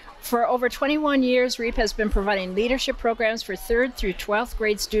that. For over 21 years, REAP has been providing leadership programs for 3rd through 12th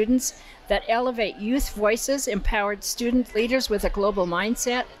grade students that elevate youth voices, empowered student leaders with a global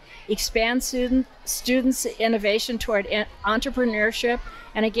mindset, expand students' innovation toward entrepreneurship,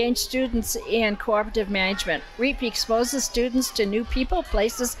 and engage students in cooperative management. REAP exposes students to new people,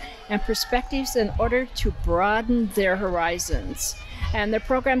 places, and perspectives in order to broaden their horizons. And the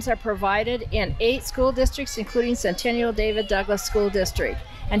programs are provided in 8 school districts, including Centennial David Douglas School District.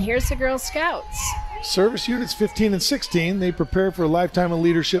 And here's the Girl Scouts. Service Units 15 and 16, they prepare for a lifetime of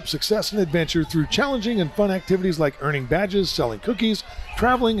leadership, success, and adventure through challenging and fun activities like earning badges, selling cookies,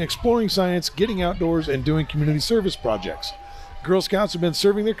 traveling, exploring science, getting outdoors, and doing community service projects. Girl Scouts have been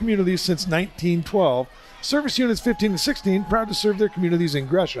serving their communities since 1912. Service Units 15 and 16 proud to serve their communities in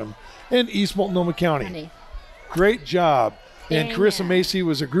Gresham and East Multnomah County. Great job. And Carissa Macy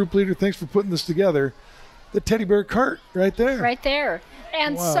was a group leader. Thanks for putting this together. The teddy bear cart right there. Right there.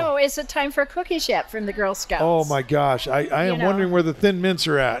 And wow. So is it time for cookies yet from the Girl Scouts? Oh my gosh. I am wondering where the Thin Mints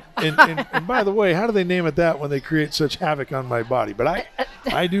are at. And by the way, how do they name it that when they create such havoc on my body? But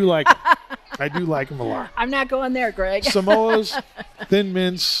I do like I do like them a lot. I'm not going there, Greg. Samoas, Thin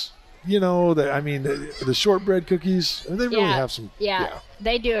Mints, the shortbread cookies, they really have some. Yeah,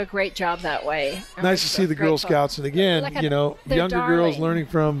 they do a great job that way. Nice to see the Girl Scouts. And again, younger girls learning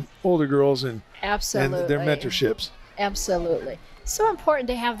from older girls and their mentorships. Absolutely. So important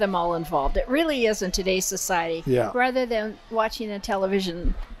to have them all involved. It really is in today's society. Yeah. Rather than watching the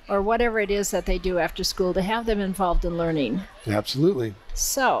television or whatever it is that they do after school, to have them involved in learning. Absolutely.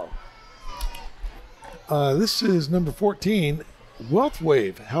 So. This is number 14, Wealth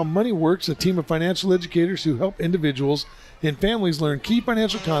Wave, How Money Works, a team of financial educators who help individuals and families learn key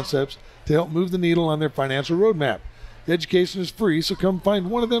financial concepts to help move the needle on their financial roadmap. Education is free, so come find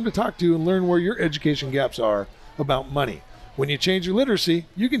one of them to talk to and learn where your education gaps are about money. When you change your literacy,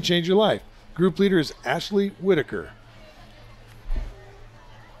 you can change your life. Group leader is Ashley Whitaker.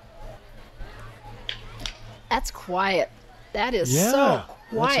 That's quiet. That is so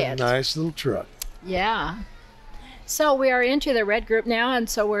quiet. That's a nice little truck. Yeah. So we are into the red group now, and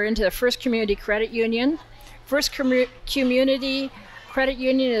so we're into the First Community Credit Union. First Community Credit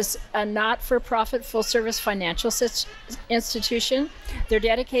Union is a not-for-profit full-service financial institution. They're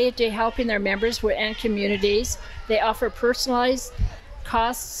dedicated to helping their members and communities. They offer personalized,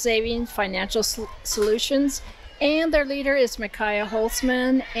 cost-saving financial solutions, and their leader is Micaiah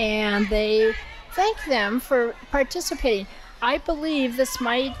Holtzman, and they thank them for participating. I believe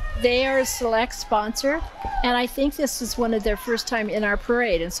they are a select sponsor, and I think this is one of their first time in our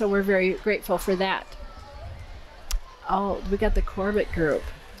parade, and so we're very grateful for that. Oh, we got the Corbett group.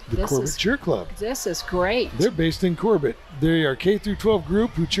 The Corbett Cheer Club. This is great. They're based in Corbett. They are K through 12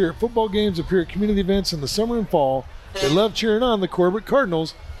 group who cheer at football games, appear at community events in the summer and fall. They love cheering on the Corbett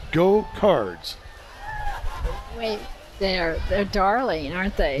Cardinals. Go Cards. Wait, they're darling,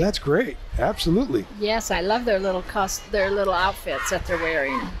 aren't they? That's great. Absolutely. Yes, I love their little outfits that they're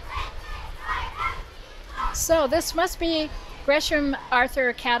wearing. So this must be Gresham Arthur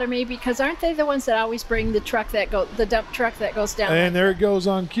Academy, because aren't they the ones that always bring the dump truck that goes down? And there it goes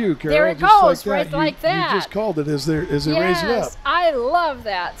on cue, Carol. There it goes, right like that. You just called it as they raise it up. Yes, I love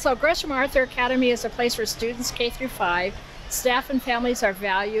that. So Gresham Arthur Academy is a place for students K through 5. Staff and families are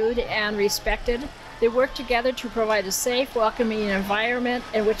valued and respected. They work together to provide a safe, welcoming environment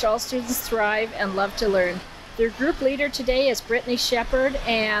in which all students thrive and love to learn. Their group leader today is Brittany Shepard,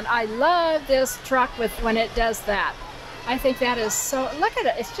 and I love this truck when it does that. I think that is so, look at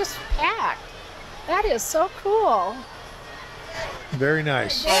it, it's just packed. That is so cool. Very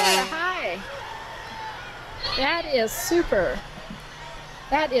nice. Yeah, hi. That is super.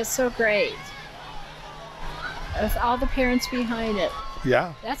 That is so great. With all the parents behind it.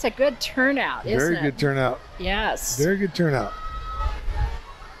 Yeah. That's a good turnout, isn't it? Very good turnout. Yes. Very good turnout.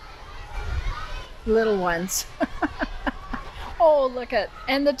 Little ones. Oh, look at,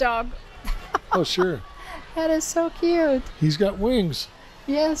 and the dog. Oh, sure. That is so cute. He's got wings.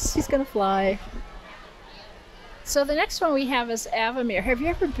 Yes, he's going to fly. So the next one we have is Avamere. Have you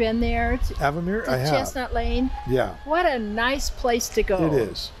ever been there? Avamere? I have. Chestnut Lane? Yeah. What a nice place to go. It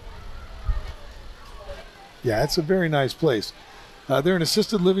is. Yeah, it's a very nice place. They're an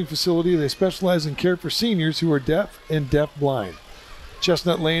assisted living facility. They specialize in care for seniors who are deaf and deaf-blind.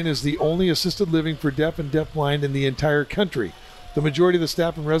 Chestnut Lane is the only assisted living for deaf and deaf-blind in the entire country. The majority of the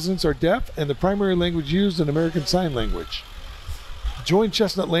staff and residents are deaf, and the primary language used is American Sign Language. Join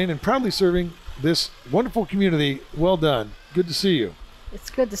Chestnut Lane in proudly serving this wonderful community. Well done. Good to see you. It's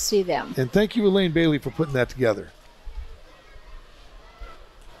good to see them. And thank you, Elaine Bailey, for putting that together.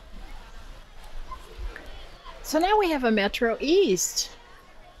 So now we have a MetroEast.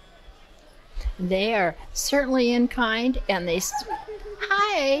 They are certainly in kind, and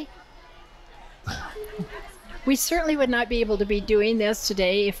hi. We certainly would not be able to be doing this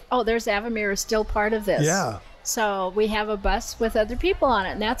today if, there's Avamere is still part of this. Yeah. So we have a bus with other people on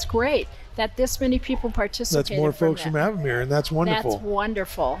it, and that's great that this many people participated. That's more folks from Avamere, and that's wonderful. That's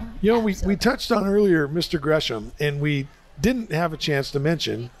wonderful. You know, we touched on earlier Mr. Gresham, and we didn't have a chance to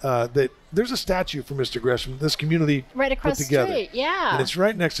mention that there's a statue for Mr. Gresham this community right across put together. the street, yeah. And it's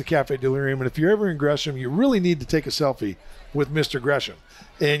right next to Cafe Delirium. And if you're ever in Gresham, you really need to take a selfie with Mr. Gresham.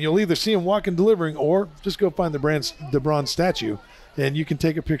 And you'll either see him walking delivering or just go find the bronze statue, and you can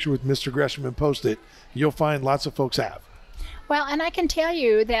take a picture with Mr. Gresham and post it. You'll find lots of folks have. Well, and I can tell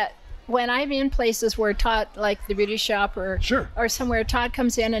you that when I'm in places where Todd, like the beauty shop or somewhere, Todd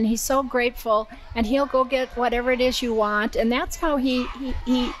comes in and he's so grateful, and he'll go get whatever it is you want, and that's how he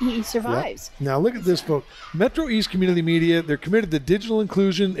survives. Yep. Now look at this, folks. MetroEast Community Media, they're committed to digital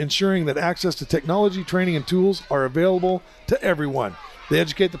inclusion, ensuring that access to technology, training, and tools are available to everyone. They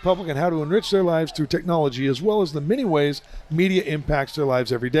educate the public on how to enrich their lives through technology, as well as the many ways media impacts their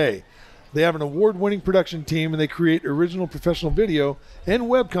lives every day. They have an award-winning production team, and they create original professional video and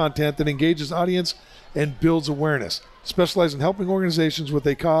web content that engages audience and builds awareness, specialize in helping organizations with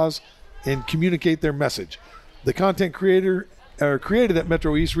a cause and communicate their message. The content created at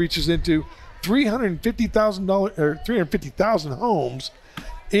MetroEast reaches into 350,000 homes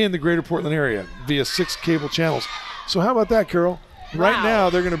in the greater Portland area via 6 cable channels. So how about that, Carol? Right Wow. now,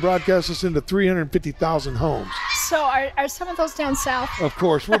 they're going to broadcast us into 350,000 homes. So are some of those down south? Of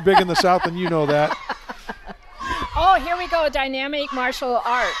course. We're big in the South, and you know that. Oh, here we go. Dynamic Martial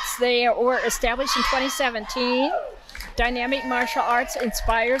Arts. They were established in 2017. Dynamic martial arts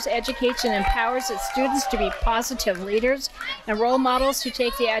inspires, educates, and empowers its students to be positive leaders and role models who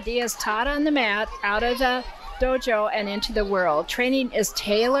take the ideas taught on the mat out of the dojo and into the world. Training is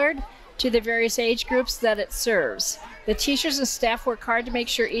tailored to the various age groups that it serves. The teachers and staff work hard to make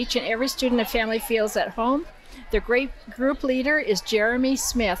sure each and every student and family feels at home. Their great group leader is Jeremy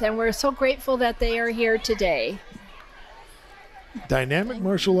Smith, and we're so grateful that they are here today. Dynamic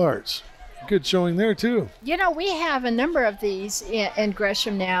martial arts. Good showing there, too. You know, we have a number of these in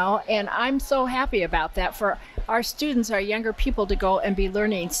Gresham now, and I'm so happy about that for our students, our younger people, to go and be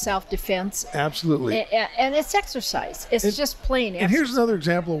learning self-defense. Absolutely. And it's exercise. It's just plain exercise. And here's another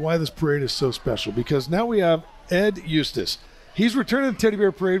example of why this parade is so special, because now we have Ed Eustace. He's returning the Teddy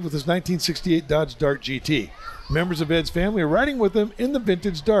Bear Parade with his 1968 Dodge Dart GT. Members of Ed's family are riding with him in the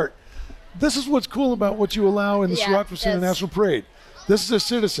vintage Dart. This is what's cool about what you allow in the Soroptimist International Parade. This is a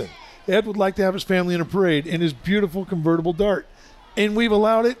citizen. Ed would like to have his family in a parade in his beautiful convertible Dart. And we've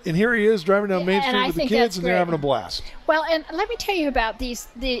allowed it, and here he is driving down Main Street with the kids, and they're having a blast. Well, and let me tell you about the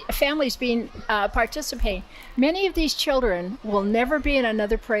families being participating. Many of these children will never be in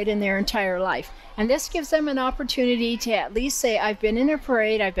another parade in their entire life. And this gives them an opportunity to at least say, I've been in a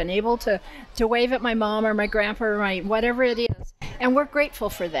parade, I've been able to wave at my mom or my grandpa or my whatever it is. And we're grateful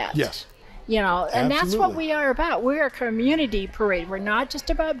for that. Yes. You know, and Absolutely. that's what we are about. We're a community parade. We're not just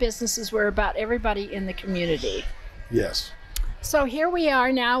about businesses, we're about everybody in the community. Yes. So here we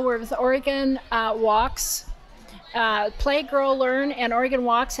are now. We're with Oregon Walks. Play, Grow, Learn, and Oregon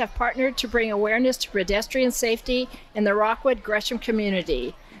Walks have partnered to bring awareness to pedestrian safety in the Rockwood Gresham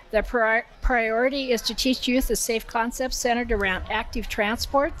community. The priority is to teach youth the safe concepts centered around active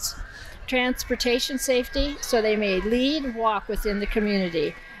transportation safety, so they may lead, walk within the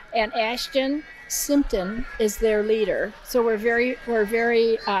community. And Ashton Simpton is their leader, so we're very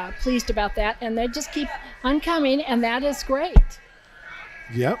pleased about that, and they just keep on coming, and that is great.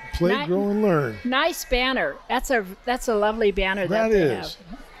 Yep. Play, Grow, and Learn. Nice banner. That's a lovely banner that they have.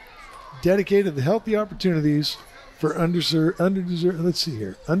 Dedicated to healthy opportunities for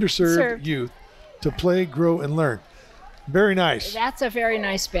underserved youth to play, grow, and learn. Very nice. That's a very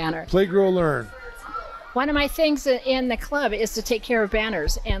nice banner. Play, grow, learn. One of my things in the club is to take care of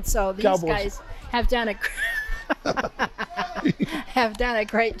banners, and so these guys have done a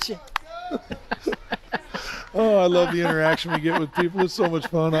great job. Oh, I love the interaction we get with people. It's so much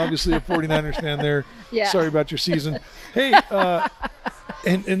fun. Obviously, a 49ers fan there. Yeah. Sorry about your season. Hey,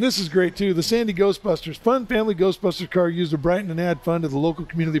 and this is great, too. The Sandy Ghostbusters. Fun family Ghostbusters car used to brighten and add fun to the local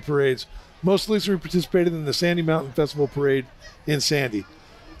community parades. Most recently participated in the Sandy Mountain Festival Parade in Sandy.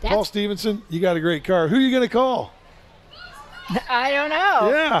 Paul Stevenson, you got a great car. Who are you going to call? I don't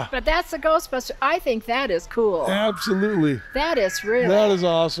know. Yeah. But that's the Ghostbuster. I think that is cool. Absolutely. That is really. That is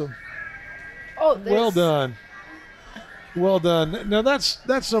awesome. Oh, well done. Well done. Now that's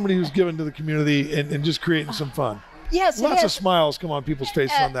somebody who's given to the community and just creating some fun. Yes, Lots of smiles come on people's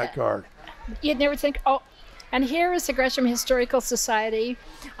faces on that card. You'd never think, oh, and here is the Gresham Historical Society.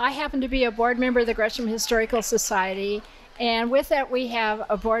 I happen to be a board member of the Gresham Historical Society. And with that, we have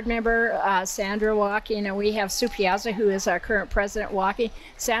a board member, Sandra, walking, and we have Sue Piazza, who is our current president, walking.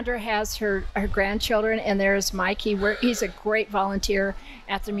 Sandra has her grandchildren, and there's Mike. He's a great volunteer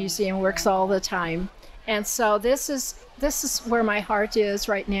at the museum, works all the time. And so this is where my heart is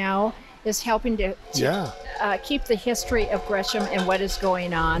right now, is helping to keep the history of Gresham and what is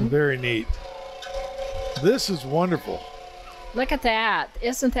going on. Very neat. This is wonderful. Look at that.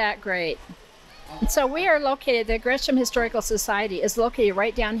 Isn't that great? And so we are located, the Gresham Historical Society is located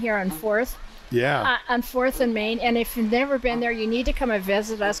right down here on 4th. Yeah. On 4th and Main. And if you've never been there, you need to come and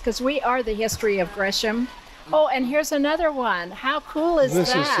visit us because we are the history of Gresham. Oh, and here's another one. How cool is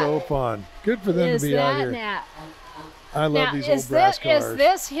this that? This is so fun. Good for them to be out here. Nat? I love these old brass cars. Is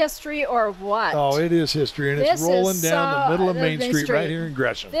this history or what? Oh, it is history, and it's rolling down the middle of Main Street right here in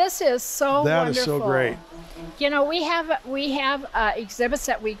Gresham. This is so wonderful. That is so great. You know, we have exhibits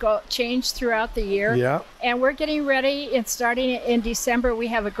that we change throughout the year. Yeah. And we're getting ready, and starting in December, we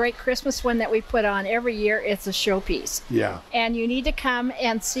have a great Christmas one that we put on every year. It's a showpiece. Yeah. And you need to come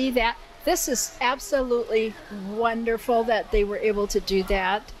and see that. This is absolutely wonderful that they were able to do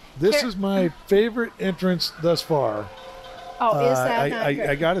that. This is my favorite entrance thus far. Oh, is that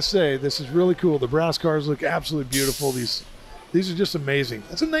I got to say, this is really cool. The brass cars look absolutely beautiful. These are just amazing.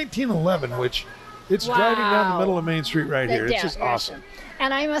 It's a 1911, which it's driving down the middle of Main Street right here. It's just awesome.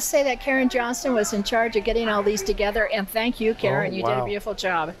 And I must say that Karen Johnston was in charge of getting all these together. And thank you, Karen. You did a beautiful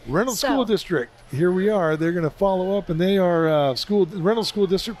job. Reynolds School District. Here we are. They're going to follow up, and they are Reynolds School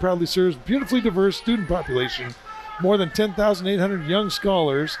District proudly serves beautifully diverse student population, more than 10,800 young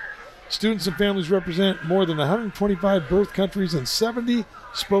scholars. Students and families represent more than 125 birth countries and 70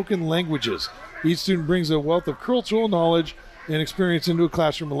 spoken languages. Each student brings a wealth of cultural knowledge and experience into a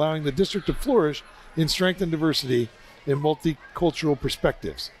classroom, allowing the district to flourish in strength and diversity in multicultural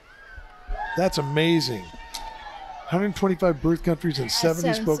perspectives. That's amazing. 125 birth countries and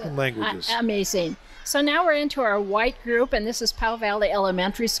 70 spoken languages. Amazing. So now we're into our white group, and this is Powell Valley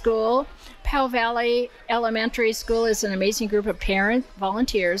Elementary School. Powell Valley Elementary School is an amazing group of parent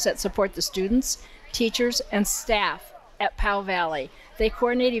volunteers that support the students, teachers, and staff at Powell Valley. They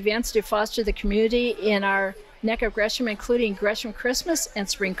coordinate events to foster the community in our neck of Gresham, including Gresham Christmas and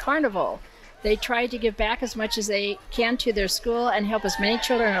Spring Carnival. They try to give back as much as they can to their school and help as many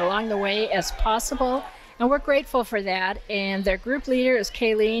children along the way as possible, and we're grateful for that. And their group leader is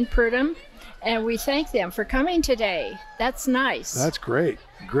Kayleen Purdom, and we thank them for coming today. That's nice. That's great.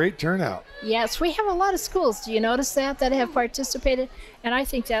 Great turnout. Yes, we have a lot of schools. Do you notice that have participated? And I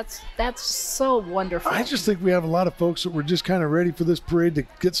think that's so wonderful. I just think we have a lot of folks that were just kind of ready for this parade to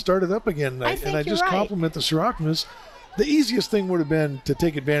get started up again. And I just compliment the Soroptimists. The easiest thing would have been to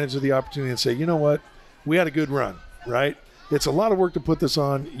take advantage of the opportunity and say, you know what, we had a good run, right? It's a lot of work to put this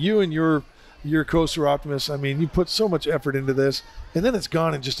on. You and your co-Soroptimists, I mean, you put so much effort into this, and then it's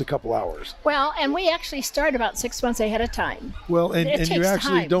gone in just a couple hours. Well, and we actually start about 6 months ahead of time. Well, and you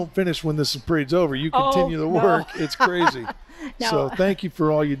actually don't finish when this parade's over. You continue the work. It's crazy. No. So thank you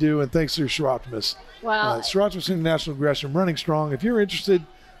for all you do, and thanks to your Soroptimists. Well, Soroptimist International of Gresham, running strong. If you're interested,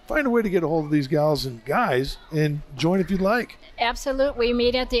 find a way to get a hold of these gals and guys and join if you'd like. Absolutely. We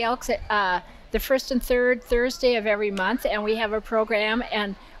meet at the Elks the first and third Thursday of every month, and we have a program,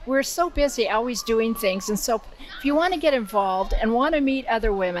 and we're so busy always doing things. And so if you want to get involved and want to meet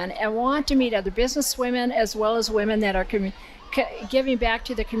other women and want to meet other business women as well as women that are giving back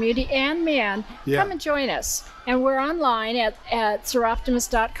to the community and men, come and join us. And we're online at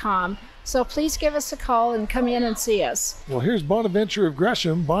soroptimist.com. So please give us a call and come in and see us. Well, here's Bonaventure of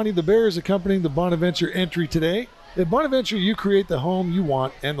Gresham. Bonnie the Bear is accompanying the Bonaventure entry today. At Bonaventure, you create the home you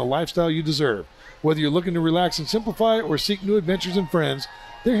want and the lifestyle you deserve. Whether you're looking to relax and simplify or seek new adventures and friends,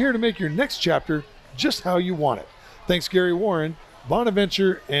 they're here to make your next chapter just how you want it. Thanks, Gary Warren,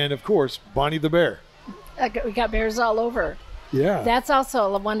 Bonaventure, and, of course, Bonnie the Bear. We got bears all over. Yeah. That's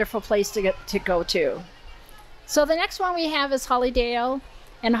also a wonderful place to go to. So the next one we have is Hollydale.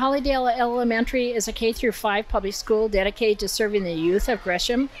 And Hollydale Elementary is a K-5 public school dedicated to serving the youth of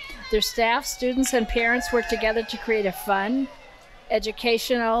Gresham. Their staff, students, and parents work together to create a fun,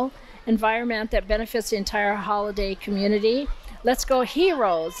 educational environment that benefits the entire Holiday community. Let's Go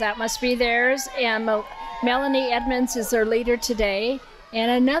Heroes, that must be theirs. And Melanie Edmonds is their leader today.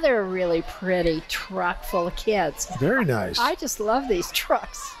 And another really pretty truck full of kids. Very nice. I just love these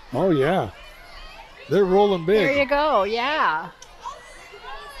trucks. Oh, yeah. They're rolling big. There you go, yeah.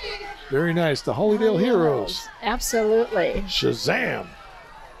 Very nice. The Hollydale Heroes. Absolutely. Shazam.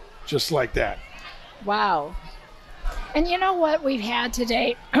 Just like that. Wow. And you know what we've had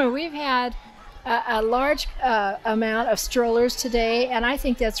today? We've had a large amount of strollers today, and I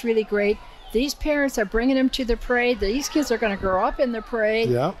think that's really great. These parents are bringing them to the parade. These kids are going to grow up in the parade,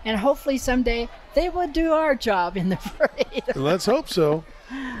 Yeah. and hopefully someday they will do our job in the parade. Let's hope so.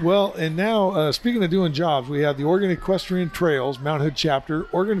 Well, and now, speaking of doing jobs, we have the Oregon Equestrian Trails, Mount Hood chapter,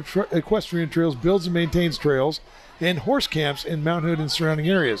 Oregon Equestrian Trails builds and maintains trails, and horse camps in Mount Hood and surrounding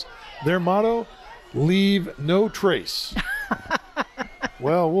areas. Their motto, leave no trace.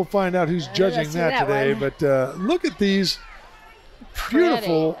 Well, we'll find out who's judging that today, but look at these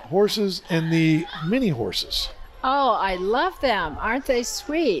beautiful horses and the mini horses. Oh, I love them. Aren't they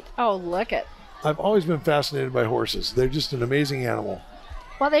sweet? Oh, look at. I've always been fascinated by horses. They're just an amazing animal.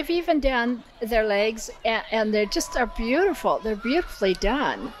 Well, they've even done their legs, and they just are beautiful. They're beautifully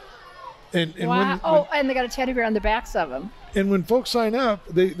done. And wow. And they got a teddy bear on the backs of them. And when folks sign up,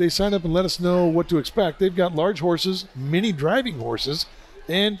 they sign up and let us know what to expect. They've got large horses, mini driving horses,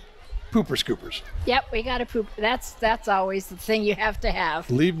 and pooper scoopers. Yep, we got to poop. That's always the thing you have to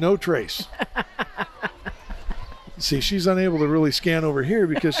have. Leave no trace. See, she's unable to really scan over here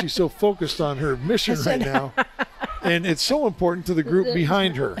because she's so focused on her mission right now. And it's so important to the group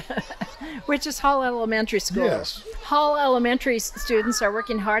behind her. Which is Hall Elementary School. Yes. Hall Elementary students are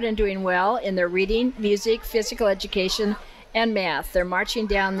working hard and doing well in their reading, music, physical education, and math. They're marching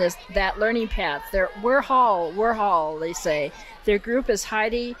down that learning path. We're Hall, they say. Their group is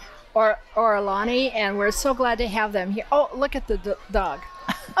Heidi or Alani, and we're so glad to have them here. Oh, look at the dog.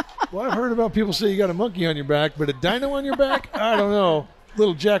 Well, I've heard about people say you got a monkey on your back, but a dino on your back? I don't know.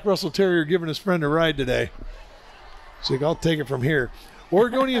 Little Jack Russell Terrier giving his friend a ride today. So I'll take it from here.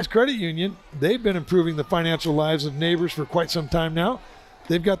 Oregonians Credit Union, they've been improving the financial lives of neighbors for quite some time now.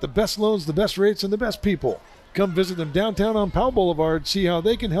 They've got the best loans, the best rates, and the best people. Come visit them downtown on Powell Boulevard, see how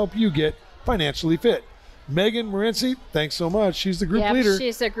they can help you get financially fit. Megan Morency, thanks so much. She's the group leader.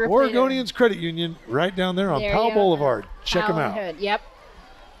 She's the group Oregonians leader. Credit Union, right down there on Powell Boulevard. Check them out. Hood. Yep.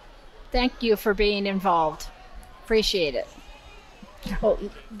 Thank you for being involved. Appreciate it. Oh,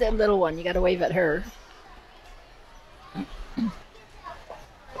 the little one, you got to wave at her.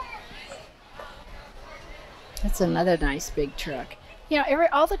 That's another nice big truck. You know,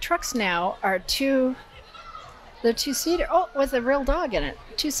 all the trucks now are they're two-seater. Oh, with a real dog in it.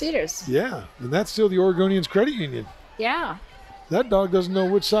 Two-seaters. Yeah, and that's still the Oregonians Credit Union. Yeah. That dog doesn't know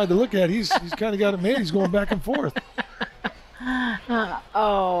which side to look at. He's kind of got it made. He's going back and forth.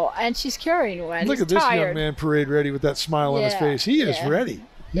 Oh, and she's carrying one. Look at this young man parade ready with that smile on his face. He is ready.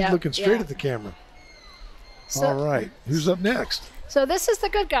 He's looking straight at the camera. So, all right. Who's up next? So this is the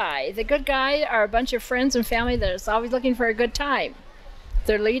good guy. The good guy are a bunch of friends and family that is always looking for a good time.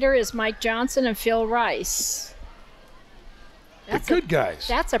 Their leader is Mike Johnson and Phil Rice. The good guys.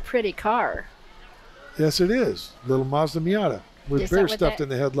 That's a pretty car. Yes, it is. Little Mazda Miata with bear stuffed in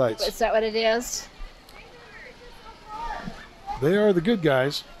the headlights. Is that what it is? They are the good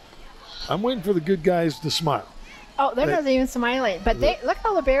guys. I'm waiting for the good guys to smile. Oh, they're not even smiling. But look at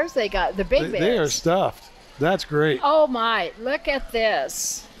all the bears they got. The big bears. They are stuffed. That's great. Oh, my. Look at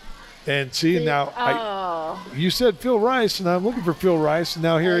this. And see, you said Phil Rice, and I'm looking for Phil Rice, and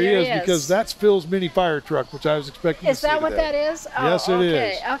now here he is, because that's Phil's mini fire truck, which I was expecting to see. Is that what that is? Oh, yes, it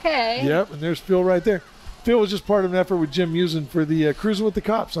is. Okay. Yep, and there's Phil right there. Phil was just part of an effort with Jim Musin for the Cruising with the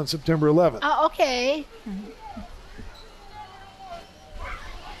Cops on September 11th. Oh, okay.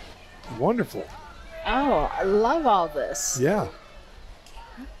 Wonderful. Oh, I love all this. Yeah.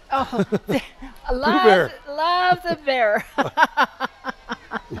 Oh, love the bear.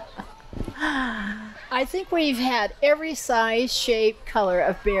 I think we've had every size, shape, color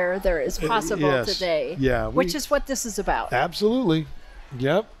of bear there is possible today. Yeah. Which is what this is about. Absolutely.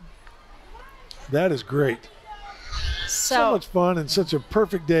 Yep. That is great. So much fun and such a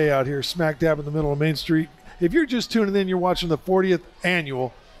perfect day out here smack dab in the middle of Main Street. If you're just tuning in, you're watching the 40th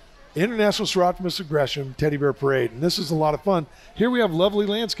annual International Soroptimist of Gresham Teddy Bear Parade. And this is a lot of fun. Here we have lovely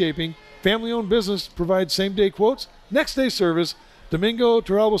landscaping. Family-owned business provides same-day quotes, next-day service. Domingo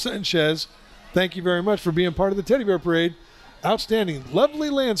Torralbo Sanchez, thank you very much for being part of the Teddy Bear Parade. Outstanding, lovely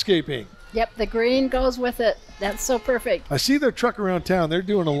landscaping. Yep, the green goes with it. That's so perfect. I see their truck around town. They're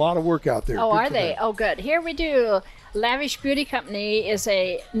doing a lot of work out there. Oh, are they? Oh, good. Here we do. Lavish Beauty Company is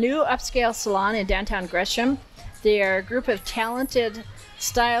a new upscale salon in downtown Gresham. They are a group of talented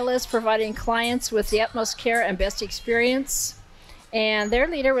stylists providing clients with the utmost care and best experience. And their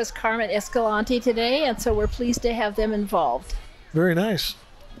leader was Carmen Escalante today, and so we're pleased to have them involved. Very nice.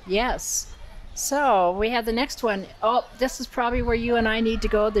 Yes. So we have the next one. Oh, this is probably where you and I need to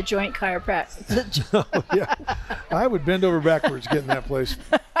go, the joint chiropractic. Oh, yeah. I would bend over backwards getting that place.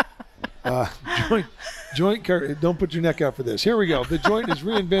 Don't put your neck out for this. Here we go. The Joint is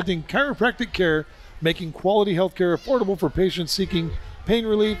reinventing chiropractic care, making quality health care affordable for patients seeking pain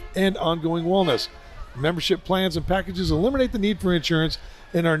relief and ongoing wellness. Membership plans and packages eliminate the need for insurance,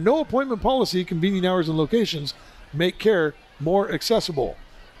 and our no appointment policy, convenient hours and locations, make care more accessible.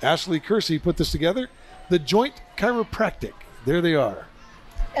 Ashley Kersey put this together. The Joint Chiropractic. There they are.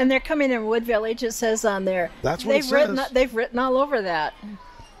 And they're coming in Wood Village, it says on there. That's what it says. They've written all over that.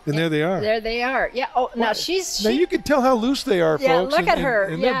 And there they are. There they are. Yeah. Oh, now Now you can tell how loose they are, yeah, folks. Look at her.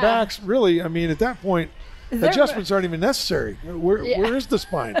 And yeah. their backs, really, I mean, at that point, adjustments aren't even necessary. Where is the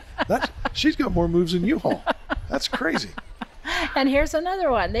spine? She's got more moves than you haul. That's crazy. And here's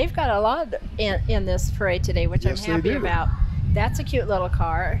another one. They've got a lot in this parade today, which Yes, I'm happy about. That's a cute little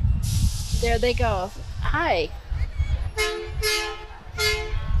car. There they go. Hi.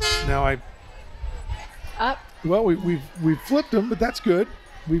 Now Up. Well, we've flipped them, but that's good.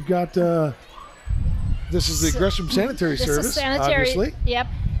 We've got this is the Gresham Sanitary Service, obviously. Yep.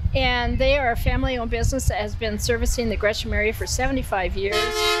 And they are a family-owned business that has been servicing the Gresham area for 75 years.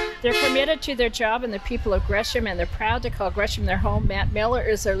 They're committed to their job and the people of Gresham, and they're proud to call Gresham their home. Matt Miller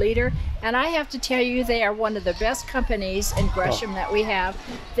is their leader. And I have to tell you, they are one of the best companies in Gresham that we have.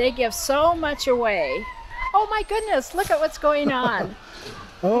 They give so much away. Oh, my goodness, look at what's going on.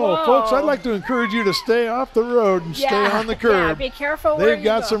 Oh, Whoa. folks, I'd like to encourage you to stay off the road and stay on the curb. Yeah, be careful where They've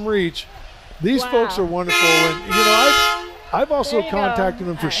got some reach. These folks are wonderful. And, I've also contacted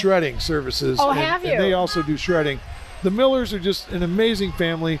them for shredding services. Oh, have you? And they also do shredding. The Millers are just an amazing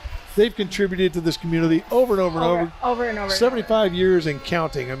family. They've contributed to this community over and over and over. Over and over. 75 years and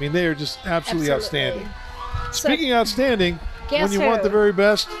counting. I mean, they are just absolutely outstanding. Speaking of outstanding, when you want the very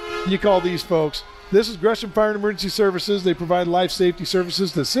best, you call these folks. This is Gresham Fire and Emergency Services. They provide life safety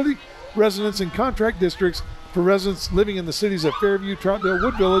services to city residents and contract districts for residents living in the cities of Fairview, Troutdale,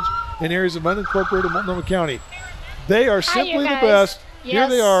 Wood Village, and areas of unincorporated Multnomah County. They are simply the best. Yes. Here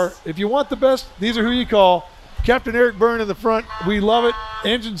they are. If you want the best, these are who you call. Captain Eric Byrne in the front. We love it.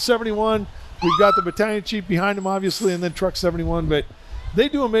 Engine 71. We've got the battalion chief behind him, obviously, and then Truck 71. But they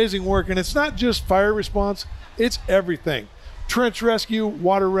do amazing work, and it's not just fire response. It's everything. Trench rescue,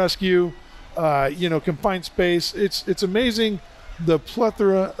 water rescue, confined space. It's amazing the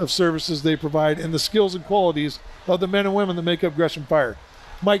plethora of services they provide and the skills and qualities of the men and women that make up Gresham Fire.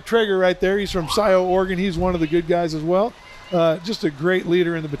 Mike Traeger right there, he's from Scioto, Oregon. He's one of the good guys as well. Just a great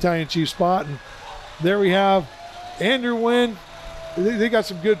leader in the battalion chief spot. And there we have Andrew Wynn. They got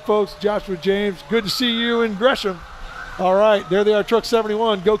some good folks. Joshua James, good to see you in Gresham. All right, there they are, Truck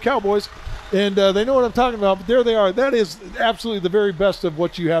 71. Go Cowboys. And they know what I'm talking about, but there they are. That is absolutely the very best of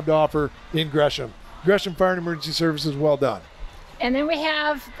what you have to offer in Gresham. Gresham Fire and Emergency Services, well done. And then we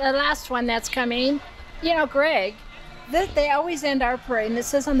have the last one that's coming. Greg, they always end our parade, and it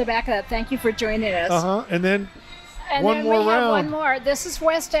says on the back of that, thank you for joining us. And then we have one more. This is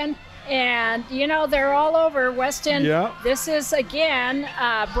Weston, and they're all over Weston. Yeah. This is again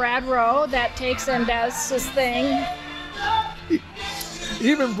Brad Rowe that takes and does this thing.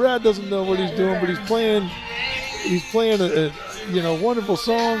 Even Brad doesn't know what he's doing, but he's playing a wonderful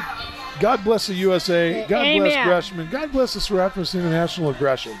song. God bless the USA. God bless Gresham, and God bless the Soroptimist International of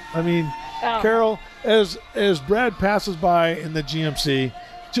Gresham. I mean, Carol, as Brad passes by in the GMC,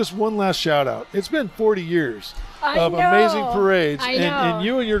 just one last shout out. It's been 40 years of amazing parades, and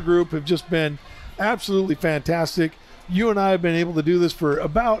you and your group have just been absolutely fantastic. You and I have been able to do this for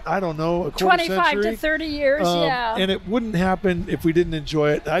about, a quarter 25 century. to 30 years, yeah. And it wouldn't happen if we didn't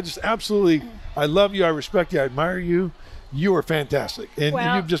enjoy it. I love you, I respect you, I admire you. You are fantastic, and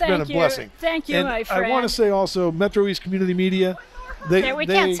you've just been a blessing. Thank you, my friend. I want to say also, MetroEast Community Media, we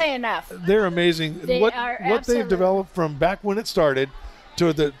can't say enough. They're amazing. What they've developed from back when it started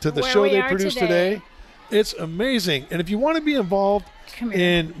to the show they produce today, it's amazing. And if you want to be involved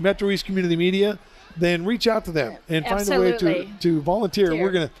in MetroEast Community Media, then reach out to them and find a way to volunteer.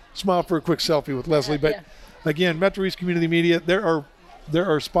 We're going to smile for a quick selfie with Leslie. But again, MetroEast Community Media, there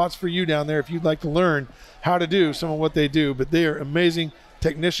are spots for you down there if you'd like to learn how to do some of what they do. But they are amazing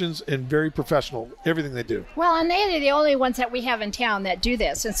technicians and very professional, everything they do. Well, and they're the only ones that we have in town that do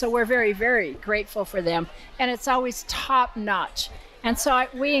this. And so we're very, very grateful for them. And it's always top notch. And so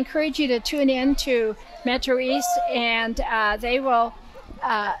we encourage you to tune in to MetroEast, and they will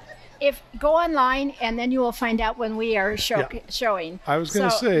go online, and then you will find out when we are showing. I was going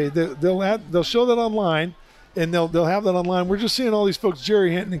to say that they'll show that online, and they'll have that online. We're just seeing all these folks,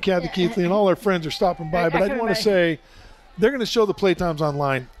 Jerry Hinton and Kathy Keithley, and all our friends are stopping by. But I want to say they're going to show the playtimes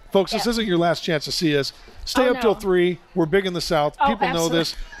online Folks, this isn't your last chance to see us. Stay up till 3. We're big in the South. People know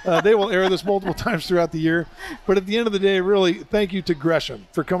this. They will air this multiple times throughout the year. But at the end of the day, really, thank you to Gresham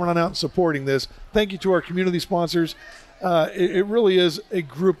for coming on out and supporting this. Thank you to our community sponsors. It really is a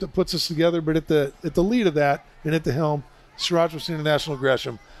group that puts us together. But at the lead of that and at the helm, Soroptimist International of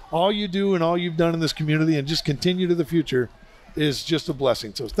Gresham. All you do and all you've done in this community and just continue to the future is just a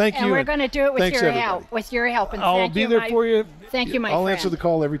blessing. So thank you. And we're going to do it with your everybody. help. With your help. And I'll be there for you. Thank you, my friend. I'll answer the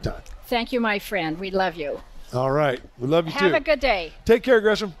call every time. Thank you, my friend. We love you. All right. We love you too. Have a good day. Take care,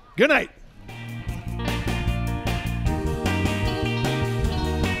 Gresham. Good night.